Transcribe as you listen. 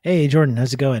Hey Jordan,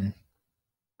 how's it going?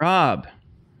 Rob,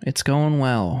 it's going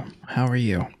well. How are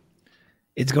you?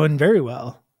 It's going very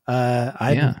well.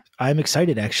 Yeah. I'm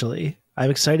excited actually. I'm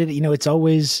excited. It's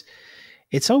always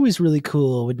really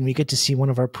cool when we get to see one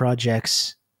of our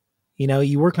projects.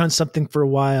 You work on something for a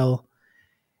while,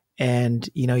 and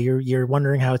you're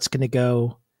wondering how it's going to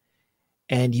go,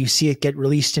 and you see it get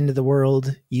released into the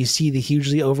world. You see the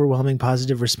hugely overwhelming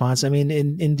positive response. I mean,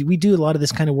 and we do a lot of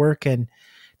this kind of work, and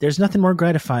there's nothing more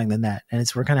gratifying than that.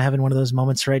 And we're kind of having one of those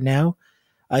moments right now.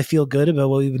 I feel good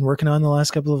about what we've been working on the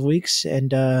last couple of weeks,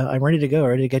 and I'm ready to go,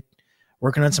 ready to get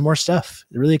working on some more stuff.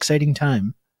 A really exciting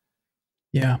time.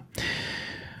 Yeah.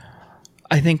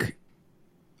 I think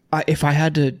if I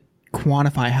had to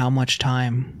quantify how much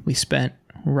time we spent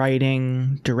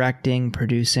writing, directing,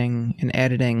 producing, and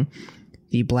editing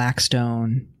the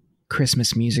BlackStone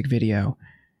Christmas music video,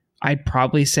 I'd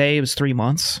probably say it was 3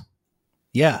 months.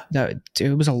 Yeah,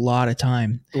 It was a lot of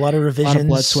time. a lot of A lot of blood,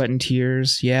 revisions, sweat, and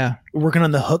tears. Yeah. working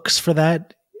on the hooks for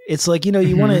that. It's like you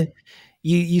want Mhm. to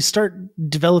you start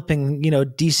developing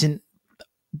decent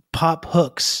pop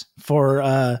hooks for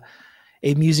a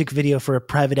music video for a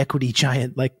private equity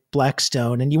giant like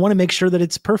Blackstone, and you want to make sure that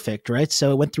it's perfect, right?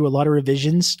 So it went through a lot of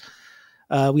revisions.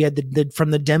 We had the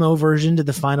from the demo version to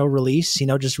the final release.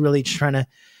 Just really trying to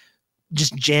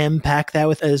just jam pack that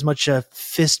with as much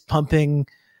fist pumping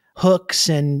hooks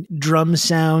and drum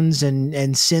sounds and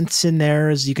synths in there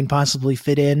as you can possibly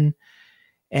fit in.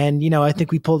 And I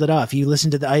think we pulled it off. I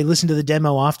listen to the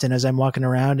demo often as I'm walking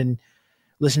around, and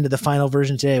listen to the final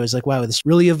version today. I was like, wow, this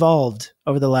really evolved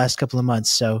over the last couple of months.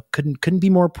 So couldn't be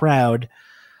more proud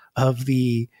of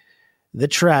the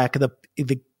track,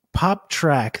 the pop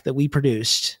track that we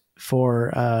produced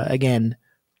for again,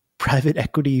 private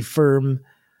equity firm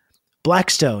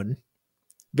Blackstone.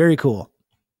 Very cool.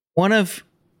 One of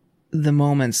the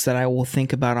moments that I will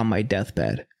think about on my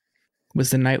deathbed was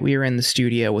the night we were in the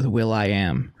studio with Will I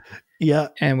Am, Yeah.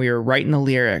 and we were writing the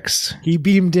lyrics. He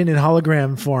beamed in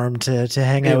hologram form to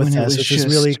hang out with us, which was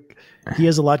really, he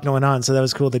has a lot going on. So that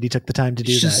was cool that he took the time to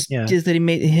do that. Yeah. Just that he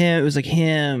made him, it was like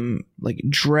him, like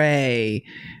Dre,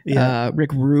 Yeah.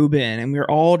 Rick Rubin, and we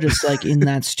were all just like in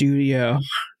that studio,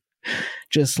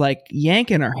 just like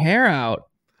yanking our hair out,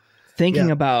 thinking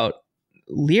Yeah. about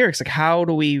lyrics. Like, how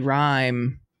do we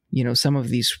rhyme, some of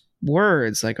these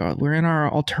words? Like, we're in our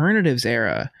alternatives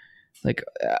era. Like,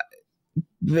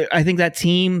 I think that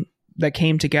team that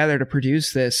came together to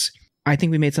produce this, I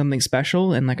think we made something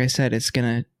special. And like I said, it's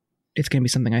gonna be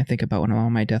something I think about when I'm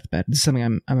on my deathbed. It's something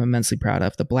I'm immensely proud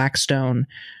of. The Blackstone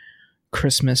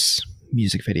Christmas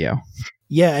music video.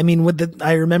 Yeah, I mean,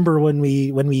 I remember when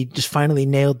we just finally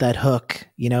nailed that hook,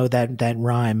 that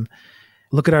rhyme.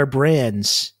 Look at our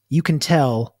brands. You can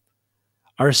tell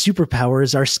our superpower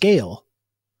is our scale.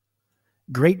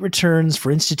 Great returns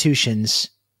for institutions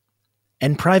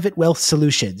and private wealth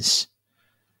solutions.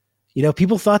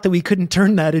 People thought that we couldn't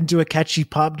turn that into a catchy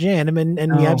pop jam, and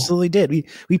we absolutely did.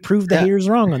 We proved the haters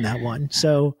wrong on that one.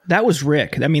 So that was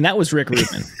Rick. I mean, that was Rick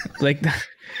Rubin. Like,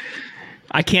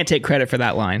 I can't take credit for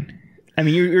that line. I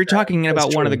mean, you're talking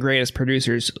about one of the greatest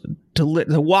producers to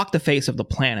walk the face of the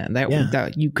planet.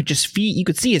 That you could just you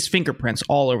could see his fingerprints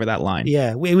all over that line.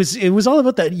 Yeah, it was all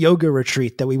about that yoga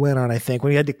retreat that we went on. I think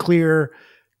when we had to clear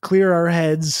our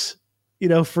heads,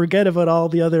 forget about all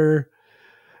the other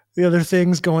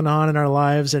things going on in our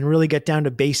lives, and really get down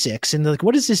to basics. And like,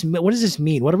 what does this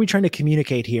mean? What are we trying to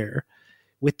communicate here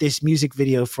with this music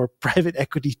video for private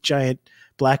equity giant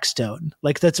Blackstone?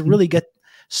 Like, let's really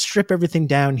strip everything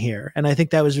down here. And I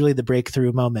think that was really the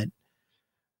breakthrough moment.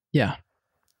 Yeah.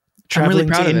 Traveling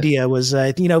to India was,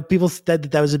 people said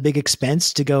that was a big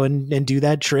expense to go and do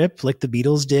that trip like the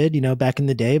Beatles did, back in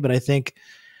the day. But I think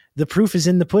the proof is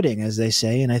in the pudding, as they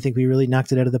say. And I think we really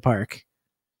knocked it out of the park.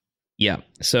 Yeah.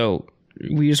 So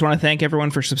we just want to thank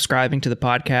everyone for subscribing to the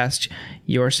podcast.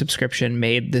 Your subscription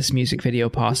made this music video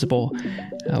possible.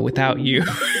 Without you.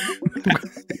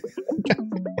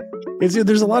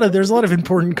 There's a lot of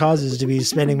important causes to be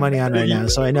spending money on right now.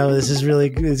 So I know this is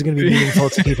going to be meaningful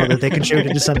to people that they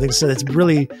contributed to something. So that's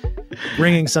really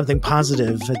bringing something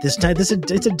positive at this time. It's a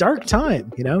dark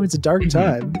time, it's a dark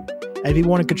time. And we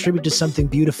want to contribute to something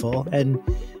beautiful. And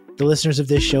the listeners of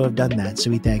this show have done that. So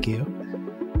we thank you.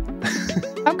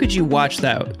 How could you watch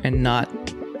that and not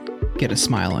get a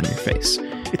smile on your face?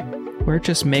 We're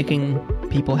just making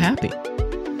people happy.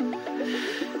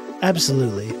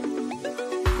 Absolutely.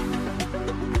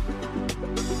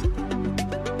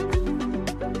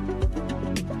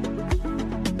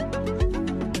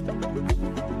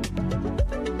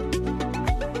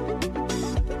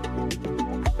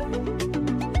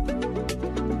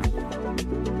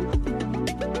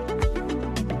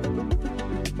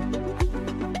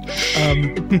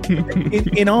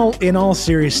 In all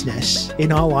seriousness,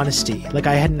 in all honesty, like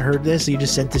I hadn't heard this. You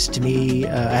just sent this to me.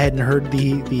 I hadn't heard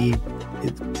the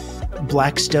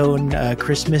BlackStone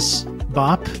Christmas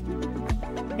bop,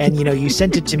 and you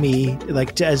sent it to me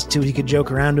like as to we could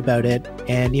joke around about it.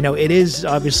 And it is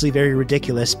obviously very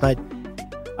ridiculous, but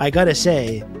I gotta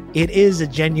say it is a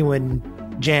genuine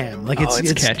jam. Like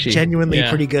it's catchy. Genuinely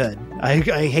pretty good.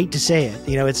 I hate to say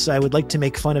it. I would like to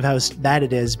make fun of how bad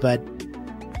it is, but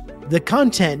the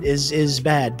content is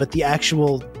bad. But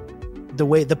the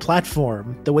way the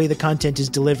platform, the way the content is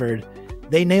delivered,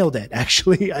 they nailed it.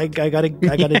 Actually, I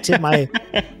gotta tip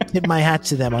my hat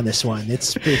to them on this one.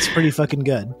 It's pretty fucking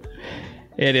good.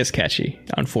 It is catchy,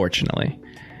 unfortunately.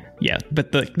 Yeah,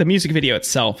 but the music video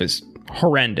itself is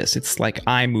horrendous. It's like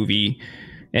iMovie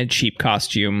and cheap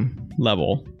costume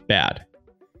level bad.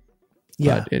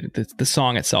 Yeah, but the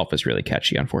song itself is really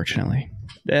catchy, unfortunately.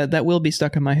 That will be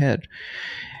stuck in my head.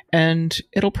 And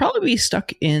it'll probably be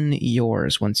stuck in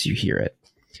yours once you hear it.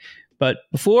 But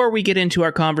before we get into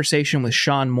our conversation with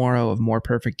Sean Morrow of More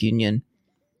Perfect Union,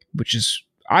 which is,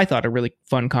 I thought, a really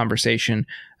fun conversation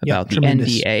about the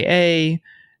NDAA,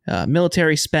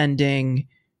 military spending,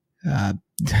 the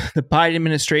Biden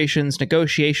administration's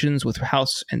negotiations with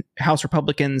House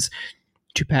Republicans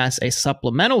to pass a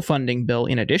supplemental funding bill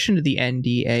in addition to the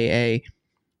NDAA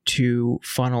to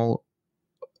funnel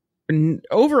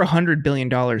over $100 billion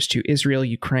to Israel,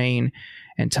 Ukraine,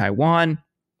 and Taiwan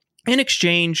in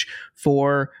exchange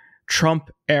for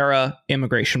Trump-era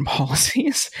immigration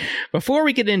policies. Before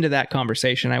we get into that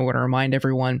conversation, I want to remind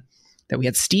everyone that we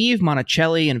had Steve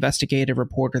Monticelli, investigative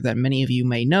reporter that many of you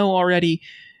may know already,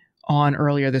 on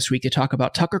earlier this week to talk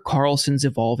about Tucker Carlson's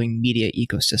evolving media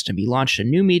ecosystem. He launched a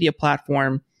new media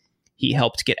platform. He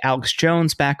helped get Alex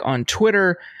Jones back on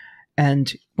Twitter.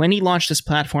 And when he launched this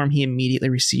platform, he immediately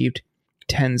received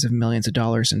tens of millions of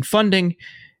dollars in funding.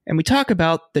 And we talk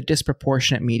about the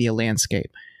disproportionate media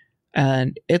landscape.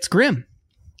 And it's grim.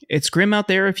 It's grim out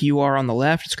there if you are on the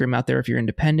left. It's grim out there if you're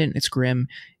independent. It's grim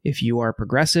if you are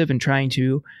progressive and trying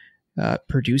to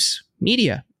produce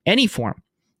media, any form.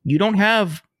 You don't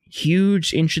have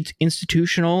huge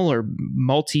institutional or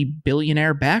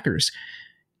multi-billionaire backers.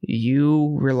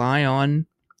 You rely on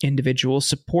individual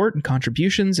support and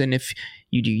contributions, and if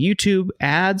you do YouTube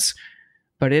ads,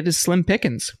 but it is slim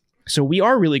pickings. So we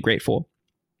are really grateful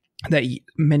that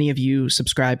many of you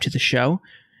subscribe to the show.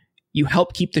 You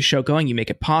help keep the show going, you make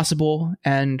it possible,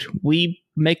 and we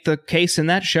make the case in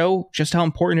that show just how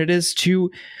important it is to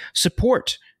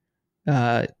support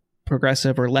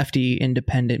progressive or lefty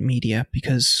independent media,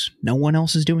 because no one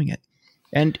else is doing it.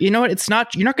 And you know what?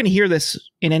 You're not going to hear this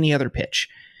in any other pitch.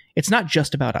 It's not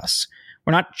just about us.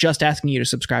 We're not just asking you to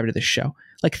subscribe to this show.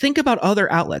 Like, think about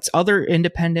other outlets, other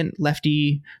independent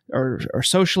lefty or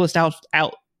socialist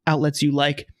outlets you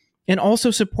like, and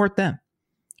also support them,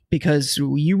 because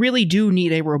you really do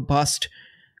need a robust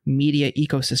media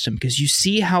ecosystem, because you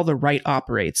see how the right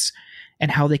operates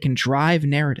and how they can drive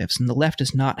narratives, and the left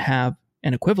does not have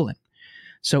an equivalent.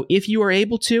 So if you are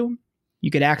able to,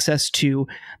 you get access to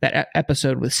that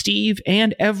episode with Steve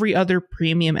and every other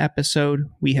premium episode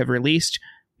we have released.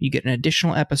 You get an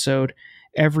additional episode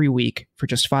every week for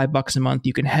just $5 a month.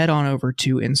 You can head on over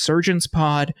to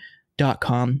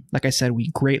insurgencepod.com. Like I said,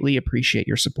 we greatly appreciate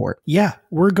your support. Yeah,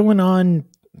 we're going on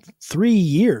 3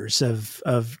 years of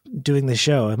doing the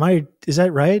show. Is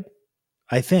that right?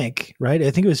 I think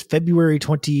it was February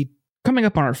 20. Coming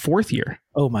up on our 4th year.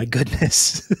 Oh my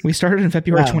goodness. We started in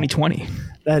February 2020.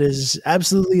 That is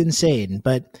absolutely insane.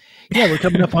 But yeah, we're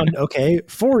coming up on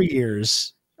 4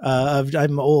 years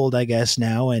I'm old, I guess,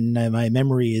 now, and my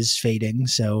memory is fading.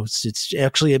 So it's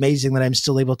actually amazing that I'm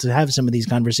still able to have some of these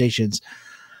conversations.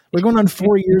 We're going on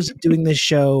 4 years of doing this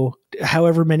show,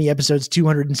 however many episodes,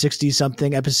 260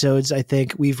 something episodes. I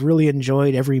think we've really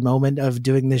enjoyed every moment of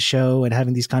doing this show and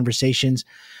having these conversations.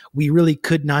 We really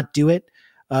could not do it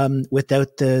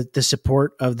without the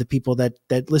support of the people that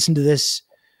listen to this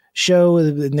show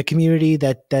in the community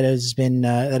that has been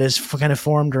that has kind of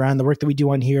formed around the work that we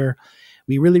do on here.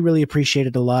 We really, really appreciate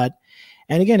it a lot.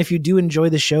 And again, if you do enjoy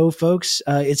the show, folks,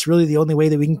 it's really the only way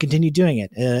that we can continue doing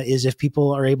it is if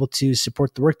people are able to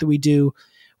support the work that we do.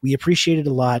 We appreciate it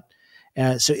a lot.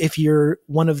 So if you're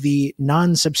one of the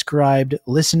non-subscribed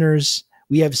listeners,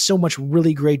 we have so much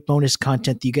really great bonus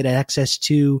content that you get access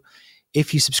to.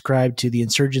 If you subscribe to the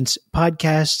Insurgents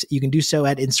podcast, you can do so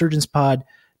at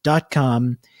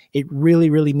insurgentspod.com. It really,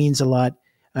 really means a lot.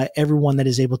 Everyone that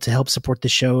is able to help support the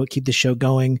show, keep the show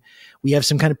going. We have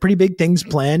some kind of pretty big things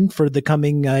planned for the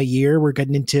coming year. We're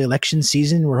getting into election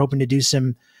season. We're hoping to do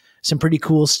some pretty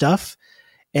cool stuff.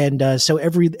 And so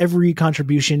every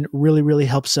contribution really, really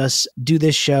helps us do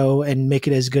this show and make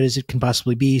it as good as it can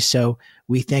possibly be. So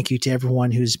we thank you to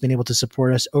everyone who's been able to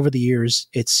support us over the years.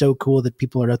 It's so cool that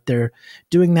people are out there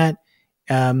doing that.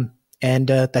 And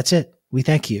that's it. We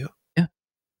thank you. Yeah.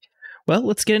 Well,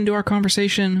 let's get into our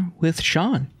conversation with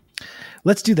Sean.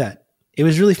 Let's do that. It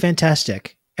was really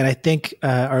fantastic. And I think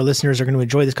our listeners are going to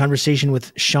enjoy this conversation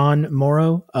with Sean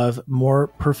Morrow of More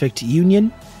Perfect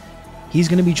Union. He's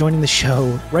going to be joining the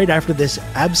show right after this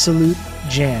absolute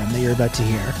jam that you're about to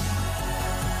hear.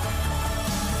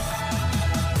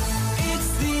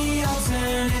 It's the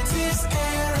alternatives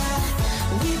era.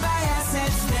 We buy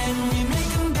assets, then we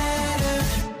make them better.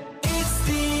 It's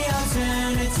the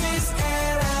alternatives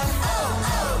era.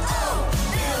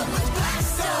 Build with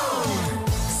BlackStone.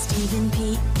 Steve and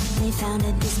Pete, they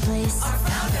founded this place. Our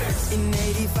founders. In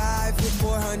 85 with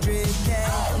 400K.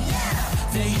 Oh, yeah.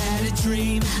 They had a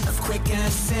dream of quick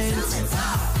ascent.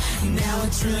 Now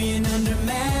 $1 trillion under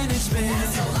management.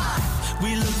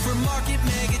 We look for market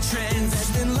mega trends.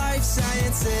 Invest in life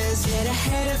sciences. Get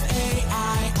ahead of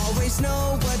AI. Always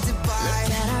know what to buy.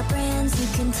 Look at our brands, you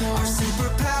can tell. Our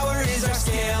superpower is our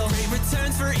scale. Great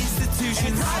returns for institutions.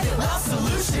 And private wealth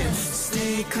solutions.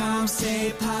 Stay calm,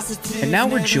 stay positive. And now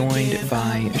we're joined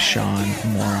by Sean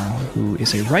Morrow, who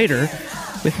is a writer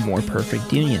with More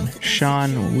Perfect Union.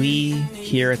 Sean, we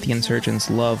here at The Insurgents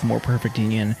love More Perfect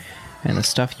Union and the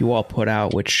stuff you all put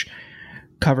out, which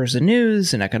covers the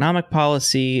news and economic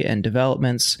policy and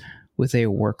developments with a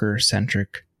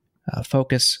worker-centric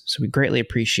focus. So we greatly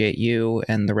appreciate you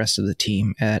and the rest of the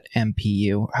team at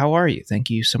MPU. How are you? Thank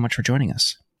you so much for joining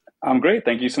us. I'm great.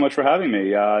 Thank you so much for having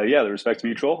me. The respect's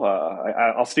mutual.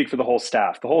 I'll speak for the whole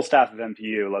staff. The whole staff of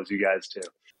MPU loves you guys too.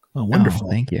 Oh, wonderful.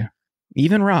 Oh, thank you.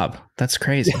 Even Rob. That's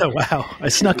crazy. Yeah, wow. I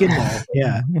snuck in there.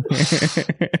 Yeah.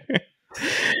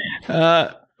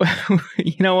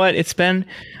 You know what? It's been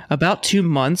about 2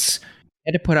 months. I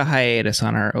had to put a hiatus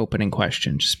on our opening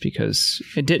question just because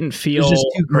it didn't feel... It was just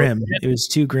too grim. It was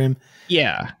too grim.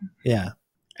 Yeah. Yeah.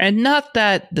 And not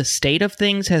that the state of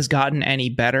things has gotten any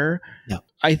better. No.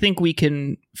 I think we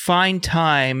can find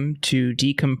time to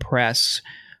decompress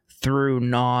through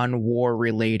non-war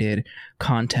related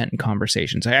content and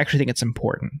conversations. I actually think it's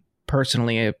important.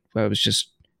 Personally, I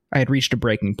had reached a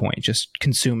breaking point, just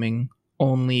consuming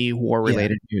only war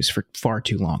related news for far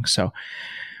too long. So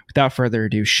without further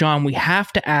ado, Sean, we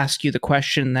have to ask you the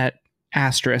question that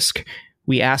asterisk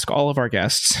we ask all of our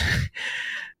guests.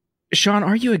 Sean,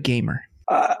 are you a gamer?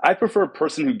 I prefer a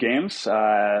person who games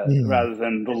rather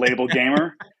than the label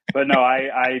gamer. But no,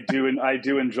 I do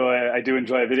enjoy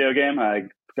a video game. I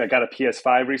got a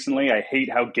PS5 recently. I hate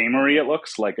how gamery it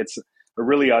looks. Like it's a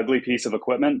really ugly piece of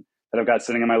equipment that I've got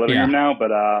sitting in my living room now,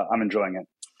 but I'm enjoying it.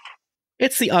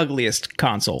 It's the ugliest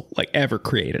console like ever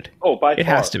created. Oh, by far. It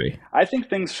has to be. I think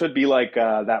things should be like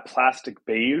that plastic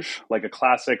beige, like a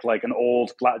classic, like an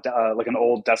old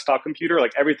desktop computer.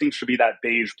 Like everything should be that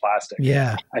beige plastic.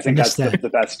 Yeah, I think that's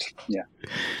the best. Yeah,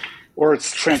 or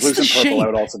it's translucent purple. Shape. I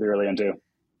would also be really into.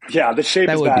 Yeah, the shape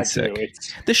is bad too.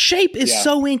 The shape is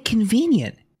so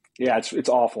inconvenient. Yeah, it's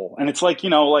awful, and it's like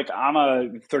like I'm a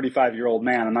 35-year-old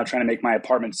man. I'm not trying to make my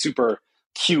apartment super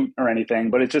cute or anything,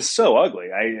 but it's just so ugly.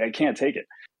 I can't take it,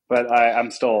 but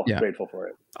I'm still grateful for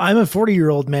it. I'm a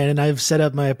 40-year-old man, and I've set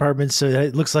up my apartment so that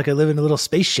it looks like I live in a little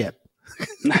spaceship.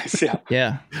 Nice,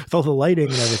 yeah, with all the lighting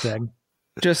and everything.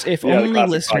 Just if only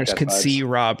listeners could see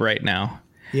Rob right now.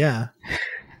 Yeah,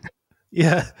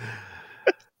 yeah.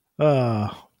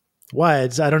 Why? I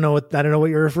don't know what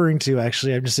you're referring to.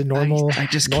 Actually, I'm just a normal. I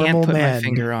just can't put my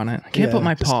finger on it. I can't put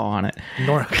my paw on it.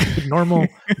 Normal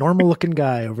looking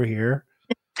guy over here.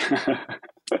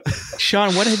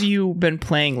 Sean, what have you been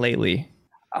playing lately?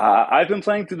 I've been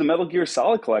playing through the Metal Gear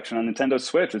Solid collection on Nintendo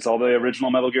Switch. It's all the original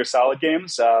Metal Gear Solid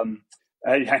games.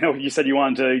 I know you said you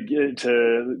wanted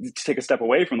to take a step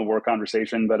away from the war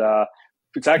conversation, but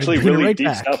it's actually really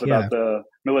deep stuff about the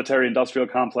military-industrial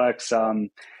complex.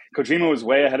 Kojima was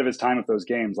way ahead of his time with those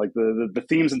games. Like the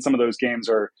themes in some of those games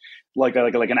are like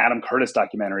an Adam Curtis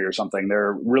documentary or something.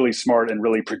 They're really smart and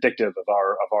really predictive of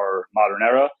our modern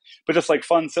era. But just like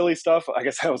fun, silly stuff. I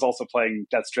guess I was also playing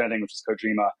Death Stranding, which is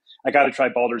Kojima. I got to try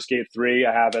Baldur's Gate 3.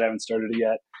 I haven't started it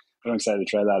yet, but I'm excited to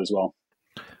try that as well.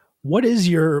 What is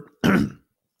your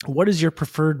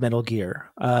preferred Metal Gear?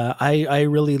 I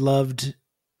really loved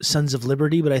Sons of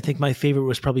Liberty, but I think my favorite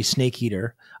was probably Snake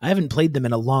Eater. I haven't played them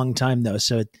in a long time though,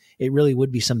 so it really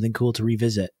would be something cool to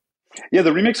revisit. Yeah,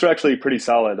 the remakes are actually pretty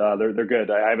solid. They're good.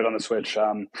 I have it on the Switch.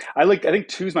 I think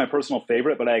 2 is my personal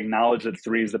favorite, but I acknowledge that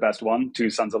 3 is the best one. 2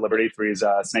 is Sons of Liberty, 3 is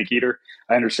Snake Eater.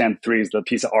 I understand 3 is the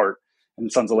piece of art,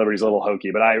 and Sons of Liberty is a little hokey,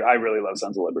 but I really love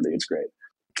Sons of Liberty. It's great.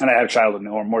 And I have childhood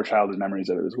or more childhood memories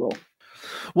of it as well.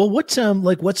 Well,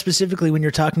 what specifically when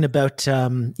you're talking about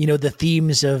the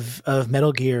themes of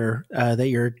Metal Gear that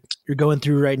you're going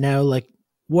through right now, like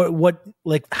what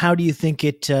like how do you think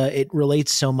it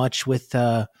relates so much with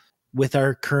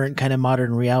our current kind of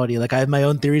modern reality? Like I have my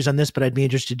own theories on this, but I'd be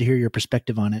interested to hear your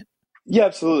perspective on it. Yeah,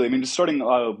 absolutely. I mean, just starting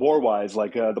war-wise,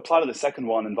 like the plot of the second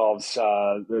one involves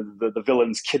the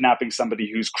villains kidnapping somebody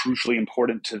who's crucially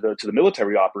important to the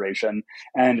military operation,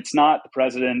 and it's not the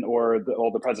president or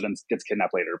the president gets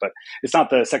kidnapped later, but it's not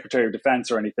the Secretary of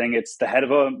Defense or anything. It's the head of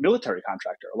a military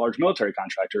contractor, a large military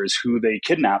contractor, is who they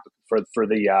kidnap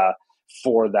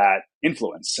for that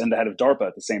influence, and the head of DARPA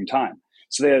at the same time.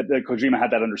 So Kojima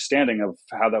had that understanding of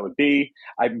how that would be.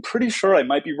 I'm pretty sure, I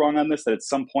might be wrong on this, that at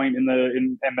some point in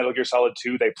Metal Gear Solid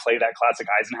 2, they play that classic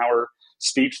Eisenhower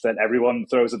speech that everyone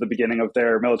throws at the beginning of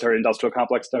their military-industrial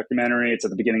complex documentary. It's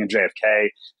at the beginning of JFK.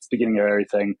 It's the beginning of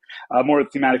everything. More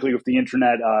thematically with the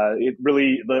internet, it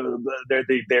really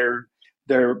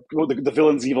the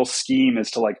villain's evil scheme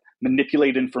is to like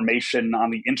manipulate information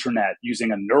on the internet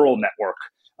using a neural network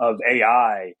of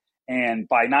AI. And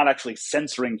by not actually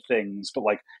censoring things, but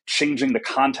like changing the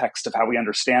context of how we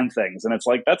understand things. And it's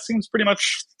like, that seems pretty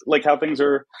much like how things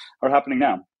are happening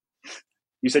now.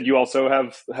 You said you also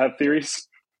have theories?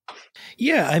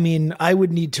 Yeah, I mean, I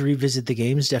would need to revisit the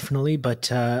games definitely, but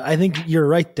I think you're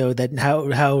right though that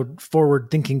how forward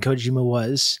thinking Kojima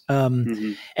was,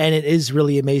 and it is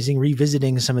really amazing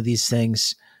revisiting some of these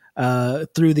things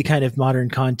through the kind of modern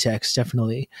context.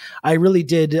 Definitely, I really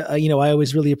did. I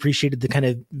always really appreciated the kind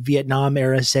of Vietnam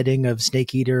era setting of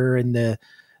Snake Eater and the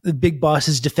Big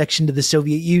Boss's defection to the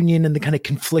Soviet Union and the kind of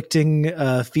conflicting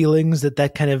feelings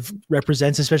that kind of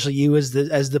represents, especially you as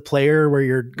the player, where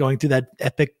you're going through that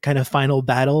epic kind of final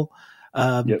battle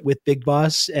with Big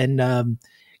Boss and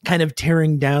kind of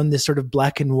tearing down this sort of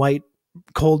black and white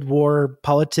Cold War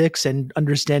politics and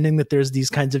understanding that there's these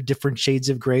kinds of different shades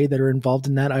of gray that are involved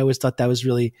in that. I always thought that was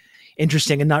really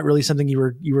interesting and not really something you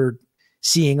were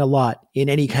seeing a lot in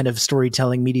any kind of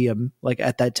storytelling medium like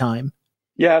at that time.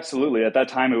 Yeah, absolutely. At that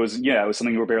time, it was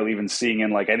something you were barely even seeing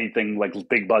in like anything like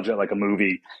big budget, like a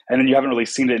movie. And then you haven't really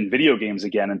seen it in video games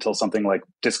again until something like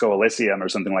Disco Elysium or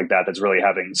something like that. That's really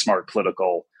having smart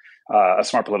political,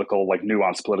 like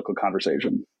nuanced political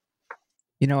conversation.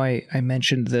 I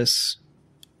mentioned this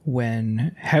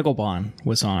when Hegelbon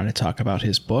was on to talk about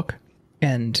his book,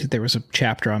 and there was a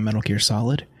chapter on Metal Gear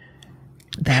Solid.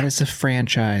 That is a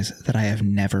franchise that I have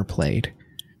never played.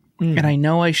 And I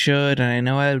know I should, and I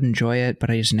know I would enjoy it, but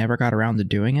I just never got around to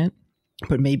doing it.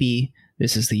 But maybe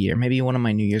this is the year. Maybe one of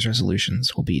my New Year's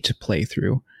resolutions will be to play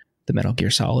through the Metal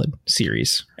Gear Solid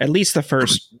series. At least the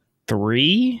first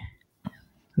 3.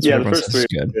 The first 3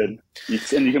 are good.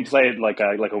 And you can play it like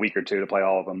a week or two to play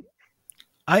all of them.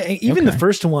 The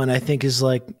first one I think is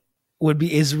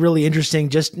really interesting,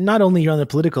 just not only on the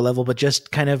political level, but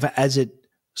just kind of as it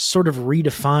sort of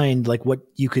redefined like what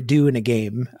you could do in a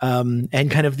game, and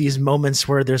kind of these moments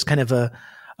where there's kind of a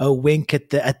wink at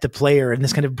the player and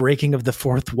this kind of breaking of the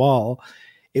fourth wall.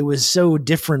 It was so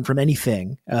different from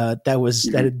anything that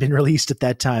had been released at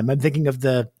that time. I'm thinking of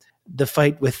the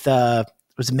fight with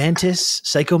was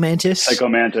Psycho Mantis,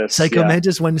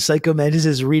 when Psycho Mantis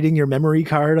is reading your memory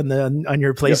card on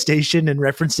your PlayStation and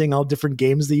referencing all different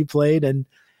games that you played, and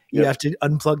you have to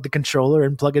unplug the controller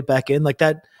and plug it back in. Like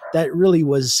that really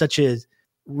was such a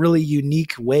really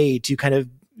unique way to kind of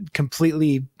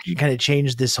completely kind of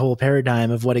change this whole paradigm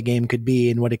of what a game could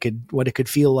be and what it could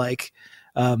feel like.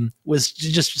 Was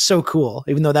just so cool,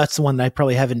 even though that's the one that I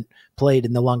probably haven't played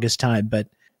in the longest time, but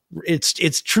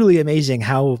it's truly amazing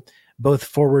how both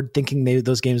forward thinking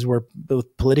those games were, both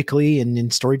politically and in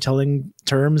storytelling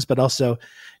terms, but also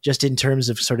just in terms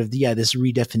of sort of this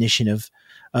redefinition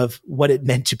of what it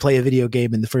meant to play a video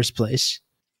game in the first place.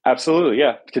 Absolutely,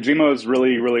 yeah. Kojima is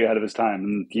really, really ahead of his time,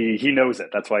 and he knows it.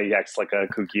 That's why he acts like a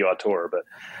kooky auteur. But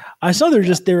I saw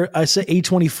I saw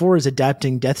A24 is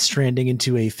adapting Death Stranding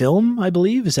into a film, I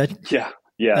believe. Is that? Yeah.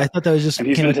 I thought that was just. And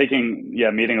he's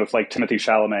been meeting with like Timothy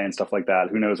Chalamet and stuff like that.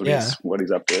 Who knows what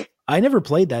he's up to? I never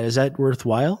played that. Is that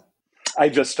worthwhile? I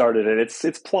just started it.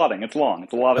 It's plotting. It's long.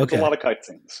 It's a lot of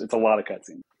cutscenes. It's a lot of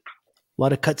cutscenes. A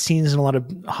lot of cutscenes and a lot of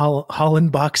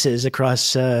Holland boxes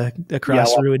across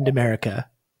ruined America.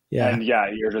 Yeah. And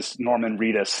you're just Norman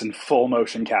Reedus in full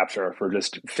motion capture for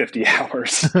just 50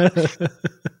 hours.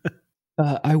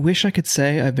 I wish I could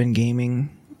say I've been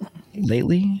gaming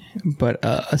lately, but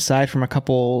aside from a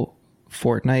couple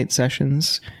Fortnite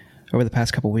sessions over the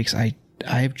past couple weeks,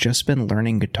 I've just been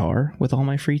learning guitar with all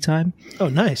my free time. Oh,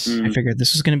 nice. I figured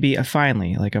this was going to be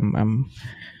finally, like I'm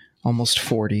almost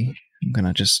 40. I'm going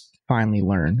to just finally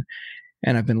learn.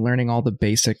 and I've been learning all the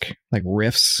basic like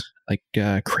riffs,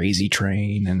 like Crazy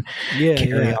Train and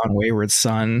Carry On Wayward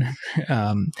Son.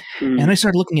 And I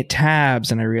started looking at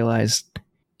tabs and I realized,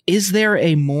 is there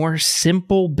a more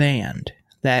simple band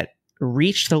that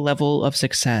reached the level of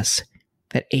success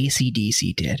that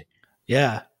AC/DC did?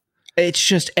 Yeah. It's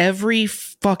just every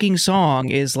fucking song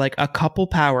is like a couple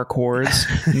power chords,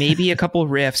 maybe a couple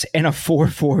riffs, and a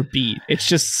 4/4 beat. It's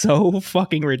just so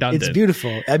fucking redundant. It's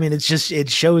beautiful. I mean, it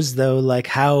shows though, like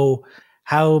how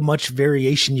much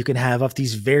variation you can have off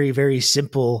these very, very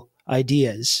simple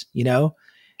ideas, you know?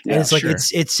 Yeah, and it's like, sure.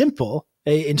 it's simple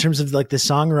in terms of like the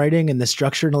songwriting and the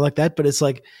structure and all like that. But it's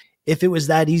like, if it was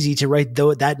that easy to write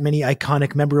that many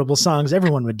iconic, memorable songs,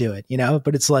 everyone would do it, you know?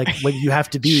 But it's like, when you have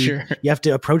to be, Sure. you have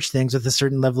to approach things with a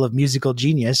certain level of musical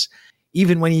genius,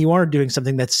 even when you are doing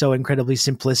something that's so incredibly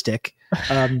simplistic,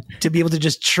 to be able to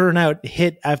just churn out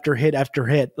hit after hit after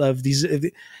hit of these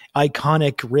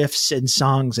iconic riffs and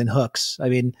songs and hooks. I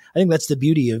mean, I think that's the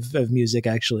beauty of music,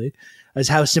 actually, is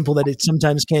how simple that it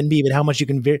sometimes can be, but how much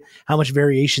how much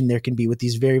variation there can be with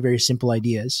these very, very simple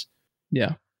ideas.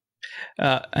 Yeah.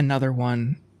 Another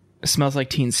one, Smells Like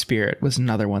Teen Spirit, was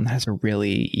another one that has a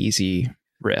really easy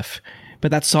riff, but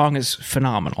that song is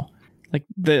phenomenal. Like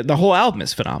the whole album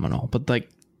is phenomenal, but like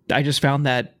I just found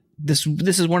that this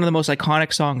is one of the most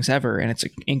iconic songs ever, and it's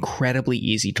incredibly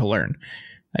easy to learn.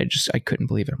 I couldn't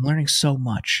believe it. I'm learning so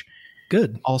much.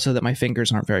 Good. Also, that my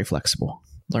fingers aren't very flexible.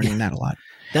 Learning that a lot.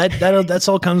 That's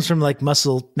all comes from like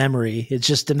muscle memory. It's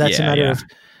just that's a matter of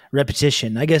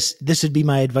repetition. I guess this would be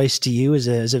my advice to you as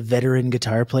a veteran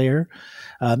guitar player,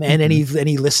 and any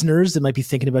listeners that might be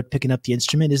thinking about picking up the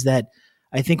instrument, is that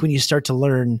I think when you start to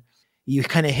learn, you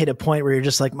kind of hit a point where you're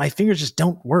just like, my fingers just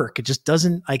don't work. It just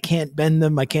doesn't. I can't bend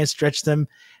them. I can't stretch them.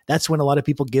 That's when a lot of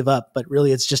people give up. But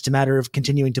really, it's just a matter of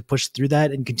continuing to push through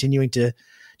that and continuing to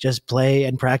just play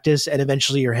and practice, and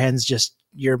eventually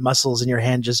your muscles in your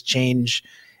hand just change,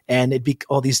 and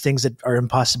all these things that are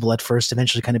impossible at first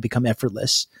eventually kind of become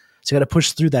effortless. So you got to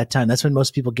push through that time. That's when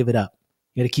most people give it up.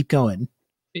 You got to keep going.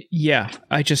 Yeah,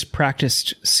 I just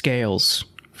practiced scales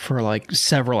for like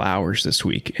several hours this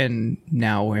week, and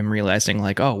now I'm realizing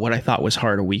like, oh, what I thought was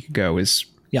hard a week ago is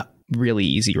really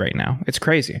easy right now. It's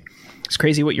crazy. It's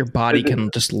crazy what your body can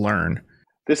just learn.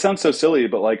 This sounds so silly,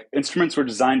 but like instruments were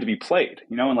designed to be played,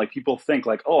 you know, and like people think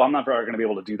like, oh, I'm not ever going to be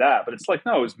able to do that. But it's like,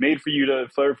 no, it was made for you to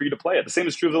play it. The same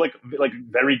is true of like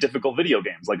very difficult video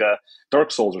games, like a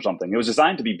Dark Souls or something. It was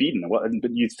designed to be beaten, but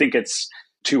you think it's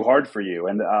too hard for you.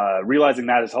 And realizing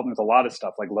that has helped me with a lot of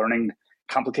stuff, like learning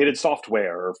complicated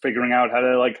software or figuring out how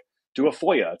to like do a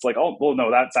FOIA. It's like, oh, well, no,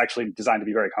 that's actually designed to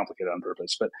be very complicated on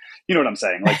purpose. But you know what I'm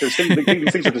saying? Like there's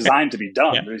things are designed to be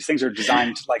done. Yeah. These things are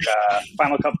designed to, like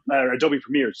Final Cut or Adobe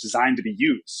Premiere is designed to be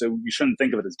used. So you shouldn't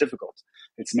think of it as difficult.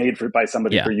 It's made by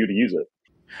somebody for you to use it.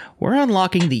 We're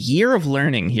unlocking the year of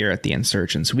learning here at The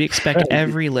Insurgents. We expect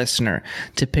every listener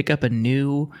to pick up a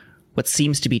new, what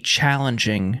seems to be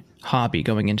challenging hobby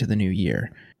going into the new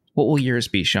year. What will yours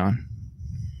be, Sean?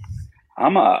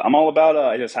 I'm all about.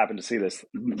 I just happened to see this.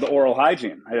 The oral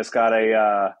hygiene. I just got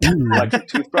a electric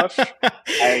toothbrush.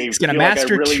 He's gonna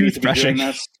master really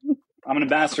toothbrushing. I'm gonna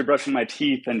master brushing my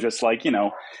teeth, and just like, you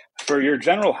know, for your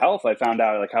general health, I found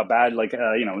out like how bad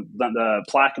the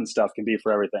plaque and stuff can be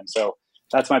for everything. So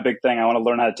that's my big thing. I want to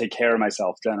learn how to take care of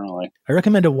myself generally. I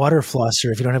recommend a water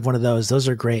flosser if you don't have one of those. Those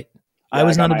are great. Yeah, I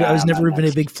was never been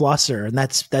a big flosser, and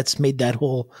that's made that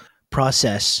whole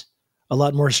process a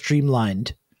lot more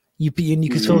streamlined. You can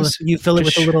fill it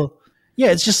with a little,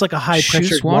 it's just like a high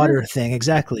pressure water thing.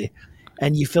 Exactly.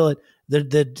 And you fill it,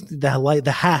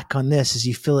 the hack on this is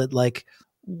you fill it like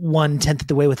 1/10 of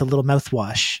the way with a little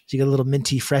mouthwash. So you get a little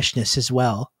minty freshness as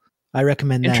well. I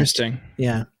recommend that. Interesting.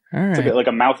 Yeah. All right. It's like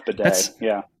a mouth bidet.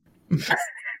 Yeah,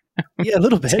 a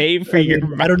little bit.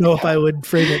 I don't know if I would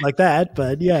frame it like that,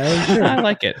 but yeah. Sure. I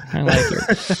like it.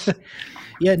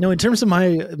 Yeah, no, in terms of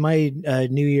my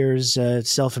New Year's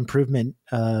self-improvement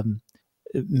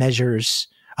measures,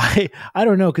 I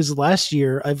don't know, because last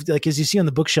year, I've like, as you see on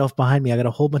the bookshelf behind me, I got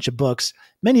a whole bunch of books,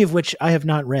 many of which I have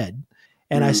not read.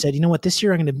 And I said, you know what, this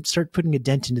year I'm going to start putting a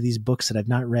dent into these books that I've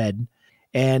not read,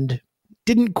 and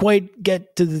didn't quite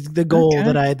get to the goal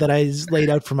that I laid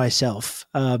out for myself.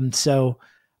 So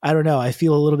I don't know. I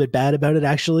feel a little bit bad about it,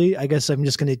 actually. I guess I'm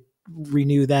just going to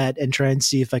renew that and try and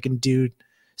see if I can do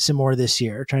some more this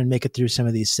year, try and make it through some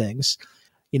of these things,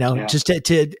 you know, just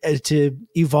to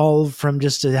evolve from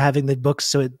just having the books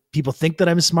so people think that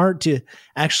I'm smart to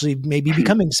actually maybe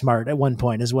becoming smart at one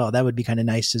point as well. That would be kind of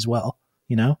nice as well,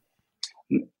 you know?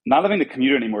 Not having to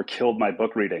commute anymore killed my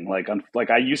book reading.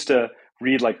 Like I used to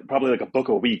read like probably like a book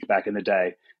a week back in the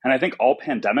day. And I think all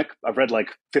pandemic, I've read like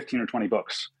 15 or 20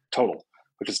 books total,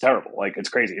 which is terrible. Like, it's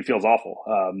crazy. It feels awful.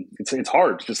 It's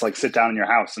hard to just like sit down in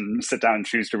your house and sit down and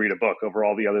choose to read a book over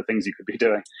all the other things you could be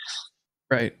doing.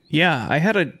 Right. Yeah. I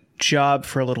had a job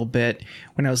for a little bit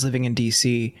when I was living in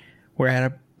DC where I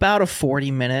had about a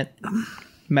 40-minute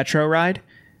metro ride,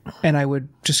 and I would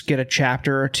just get a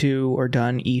chapter or two or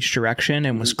done each direction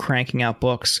and was cranking out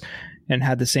books, and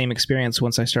had the same experience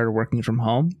once I started working from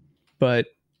home. But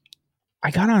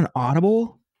I got on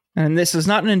Audible, and this is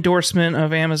not an endorsement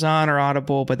of Amazon or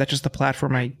Audible, but that's just the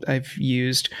platform I've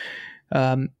used.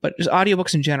 But just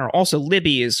audiobooks in general. Also,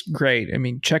 Libby is great. I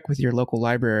mean, check with your local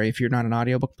library if you're not an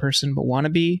audiobook person but want to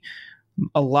be.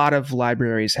 A lot of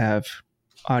libraries have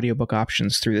audiobook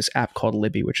options through this app called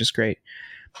Libby, which is great.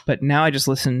 But now I just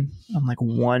listen on like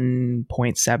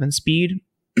 1.7 speed,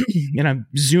 and I'm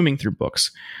zooming through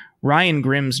books. Ryan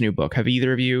Grimm's new book. Have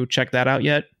either of you checked that out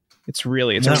yet? It's a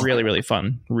really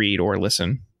fun read or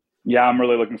listen. Yeah, I'm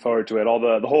really looking forward to it. All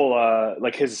the whole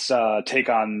like his take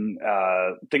on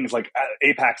things like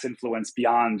AIPAC's influence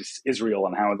beyond Israel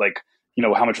and how like, you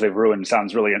know, how much they've ruined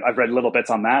sounds really. I've read little bits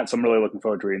on that, so I'm really looking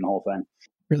forward to reading the whole thing.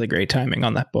 Really great timing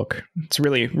on that book. It's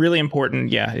really, really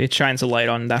important. Yeah, it shines a light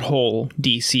on that whole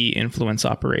DC influence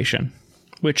operation,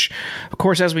 which, of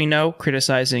course, as we know,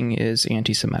 criticizing is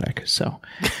anti-Semitic. So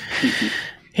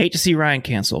hate to see Ryan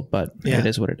canceled, but it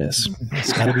is what it is.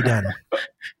 It's got to be done.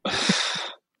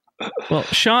 Well,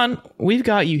 Sean, we've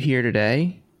got you here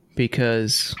today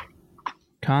because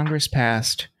Congress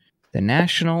passed the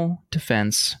National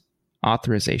Defense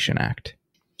Authorization Act.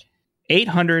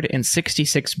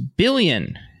 $866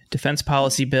 billion defense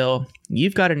policy bill.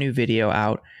 You've got a new video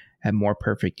out at More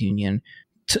Perfect Union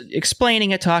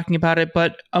explaining it, talking about it,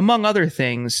 but among other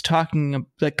things, cutting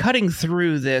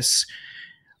through this,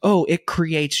 it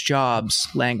creates jobs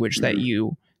language that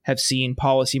you have seen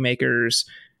policymakers,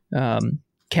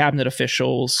 cabinet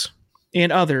officials,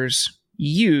 and others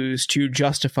use to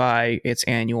justify its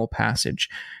annual passage.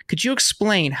 Could you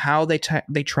explain how they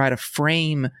try to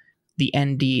frame the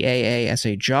NDAA as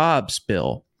a jobs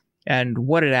bill and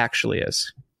what it actually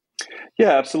is?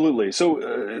 Yeah, absolutely. So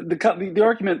the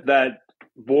argument that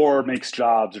war makes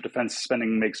jobs or defense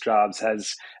spending makes jobs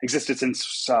has existed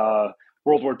since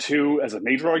World War II as a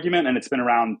major argument, and it's been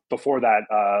around before that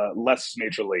less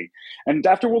majorly. And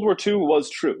after World War II was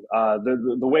true.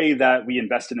 The way that we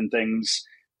invested in things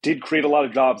did create a lot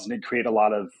of jobs and did create a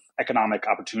lot of economic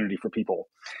opportunity for people.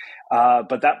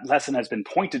 But that lesson has been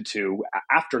pointed to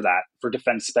after that for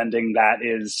defense spending that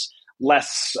is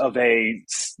less of a,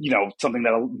 something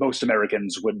that most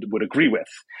Americans would agree with.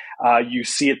 You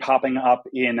see it popping up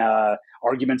in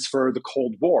arguments for the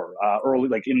Cold War,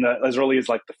 as early as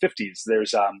like the 50s.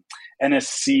 There's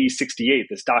NSC 68,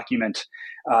 this document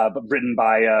written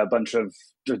by a bunch of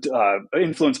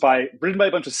written by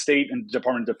a bunch of state and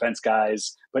Department of Defense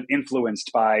guys, but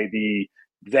influenced by the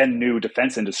then new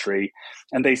defense industry.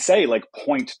 And they say,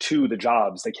 point to the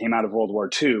jobs that came out of World War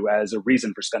II as a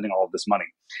reason for spending all of this money.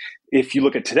 If you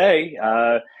look at today,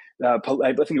 I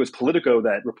think it was Politico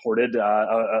that reported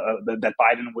that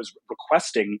Biden was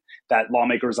requesting that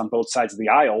lawmakers on both sides of the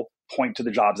aisle point to the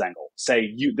jobs angle,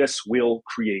 say, this will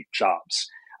create jobs.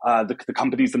 The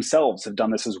companies themselves have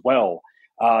done this as well.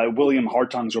 William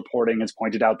Hartung's reporting has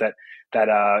pointed out that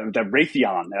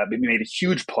Raytheon made a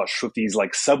huge push with these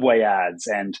subway ads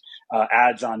and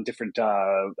ads on different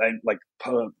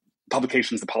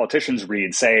publications the politicians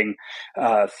read, saying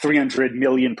 300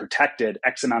 million protected,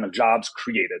 X amount of jobs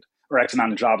created, or X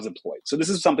amount of jobs employed. So this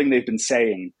is something they've been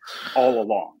saying all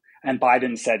along. And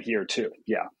Biden said here too.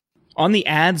 Yeah. On the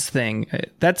ads thing,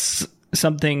 that's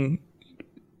something,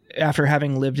 after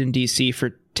having lived in DC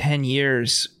for 10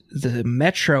 years, the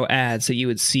metro ads that you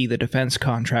would see the defense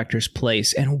contractors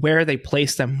place and where they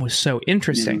place them was so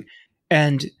interesting. Mm-hmm.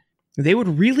 And they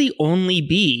would really only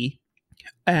be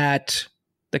at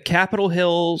the Capitol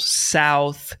Hill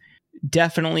South,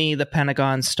 definitely the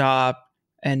Pentagon stop,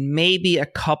 and maybe a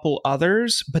couple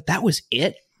others, but that was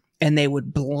it. And they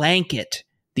would blanket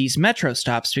these metro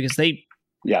stops because they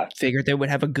figured they would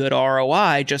have a good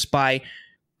ROI just by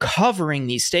covering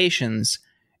these stations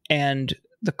and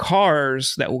the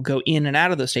cars that will go in and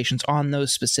out of those stations on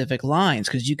those specific lines,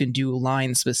 because you can do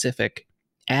line-specific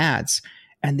ads.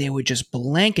 And they would just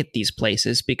blanket these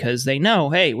places because they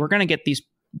know, hey, we're going to get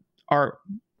we're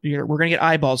going to get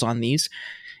eyeballs on these.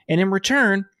 And in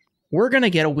return, we're going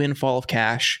to get a windfall of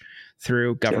cash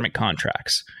through government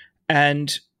contracts.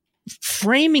 And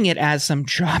framing it as some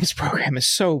jobs program is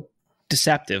so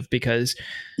deceptive because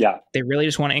they really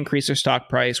just want to increase their stock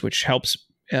price, which helps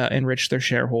enrich their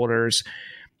shareholders.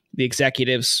 The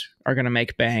executives are going to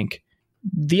make bank.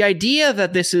 The idea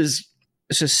that this is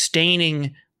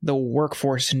sustaining the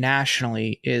workforce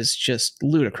nationally is just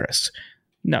ludicrous.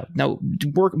 No,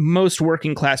 most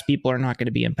working class people are not going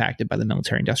to be impacted by the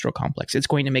military industrial complex. It's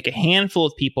going to make a handful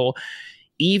of people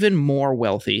even more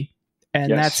wealthy,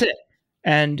 and that's it.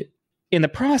 And in the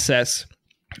process,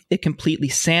 it completely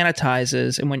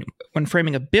sanitizes, and when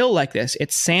framing a bill like this, it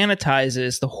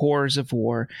sanitizes the horrors of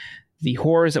war, the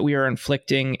horrors that we are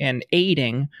inflicting and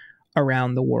aiding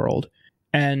around the world,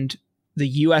 and the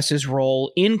U.S.'s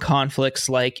role in conflicts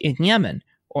like in Yemen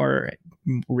or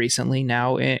recently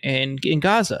now in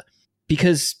Gaza,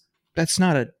 because that's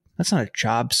not a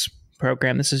jobs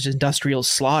program. This is industrial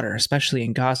slaughter, especially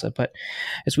in Gaza. But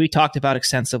as we talked about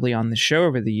extensively on the show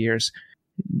over the years,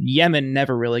 Yemen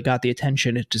never really got the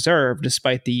attention it deserved,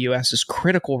 despite the U.S.'s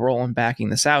critical role in backing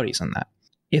the Saudis on that.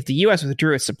 If the U.S.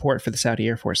 withdrew its support for the Saudi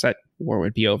Air Force, that war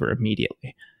would be over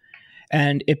immediately.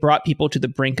 And it brought people to the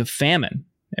brink of famine.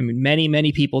 I mean, many,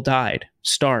 many people died,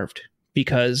 starved,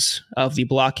 because of the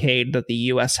blockade that the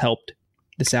U.S. helped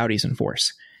the Saudis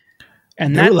enforce.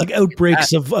 And there were like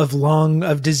outbreaks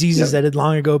of diseases that had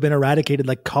long ago been eradicated,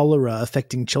 like cholera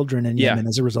affecting children in Yemen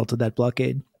as a result of that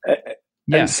blockade.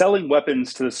 And selling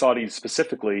weapons to the Saudis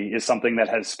specifically is something that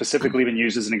has specifically been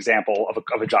used as an example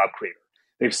of a job creator.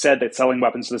 They've said that selling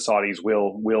weapons to the Saudis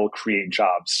will create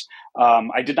jobs.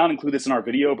 I did not include this in our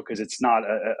video because it's not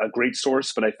a great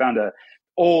source, but I found a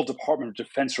old Department of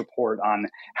Defense report on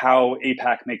how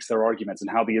AIPAC makes their arguments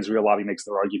and how the Israel lobby makes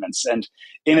their arguments. And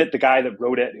in it, the guy that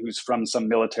wrote it, who's from some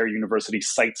military university,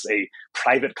 cites a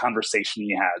private conversation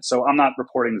he had. So I'm not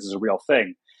reporting this as a real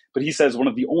thing, but he says one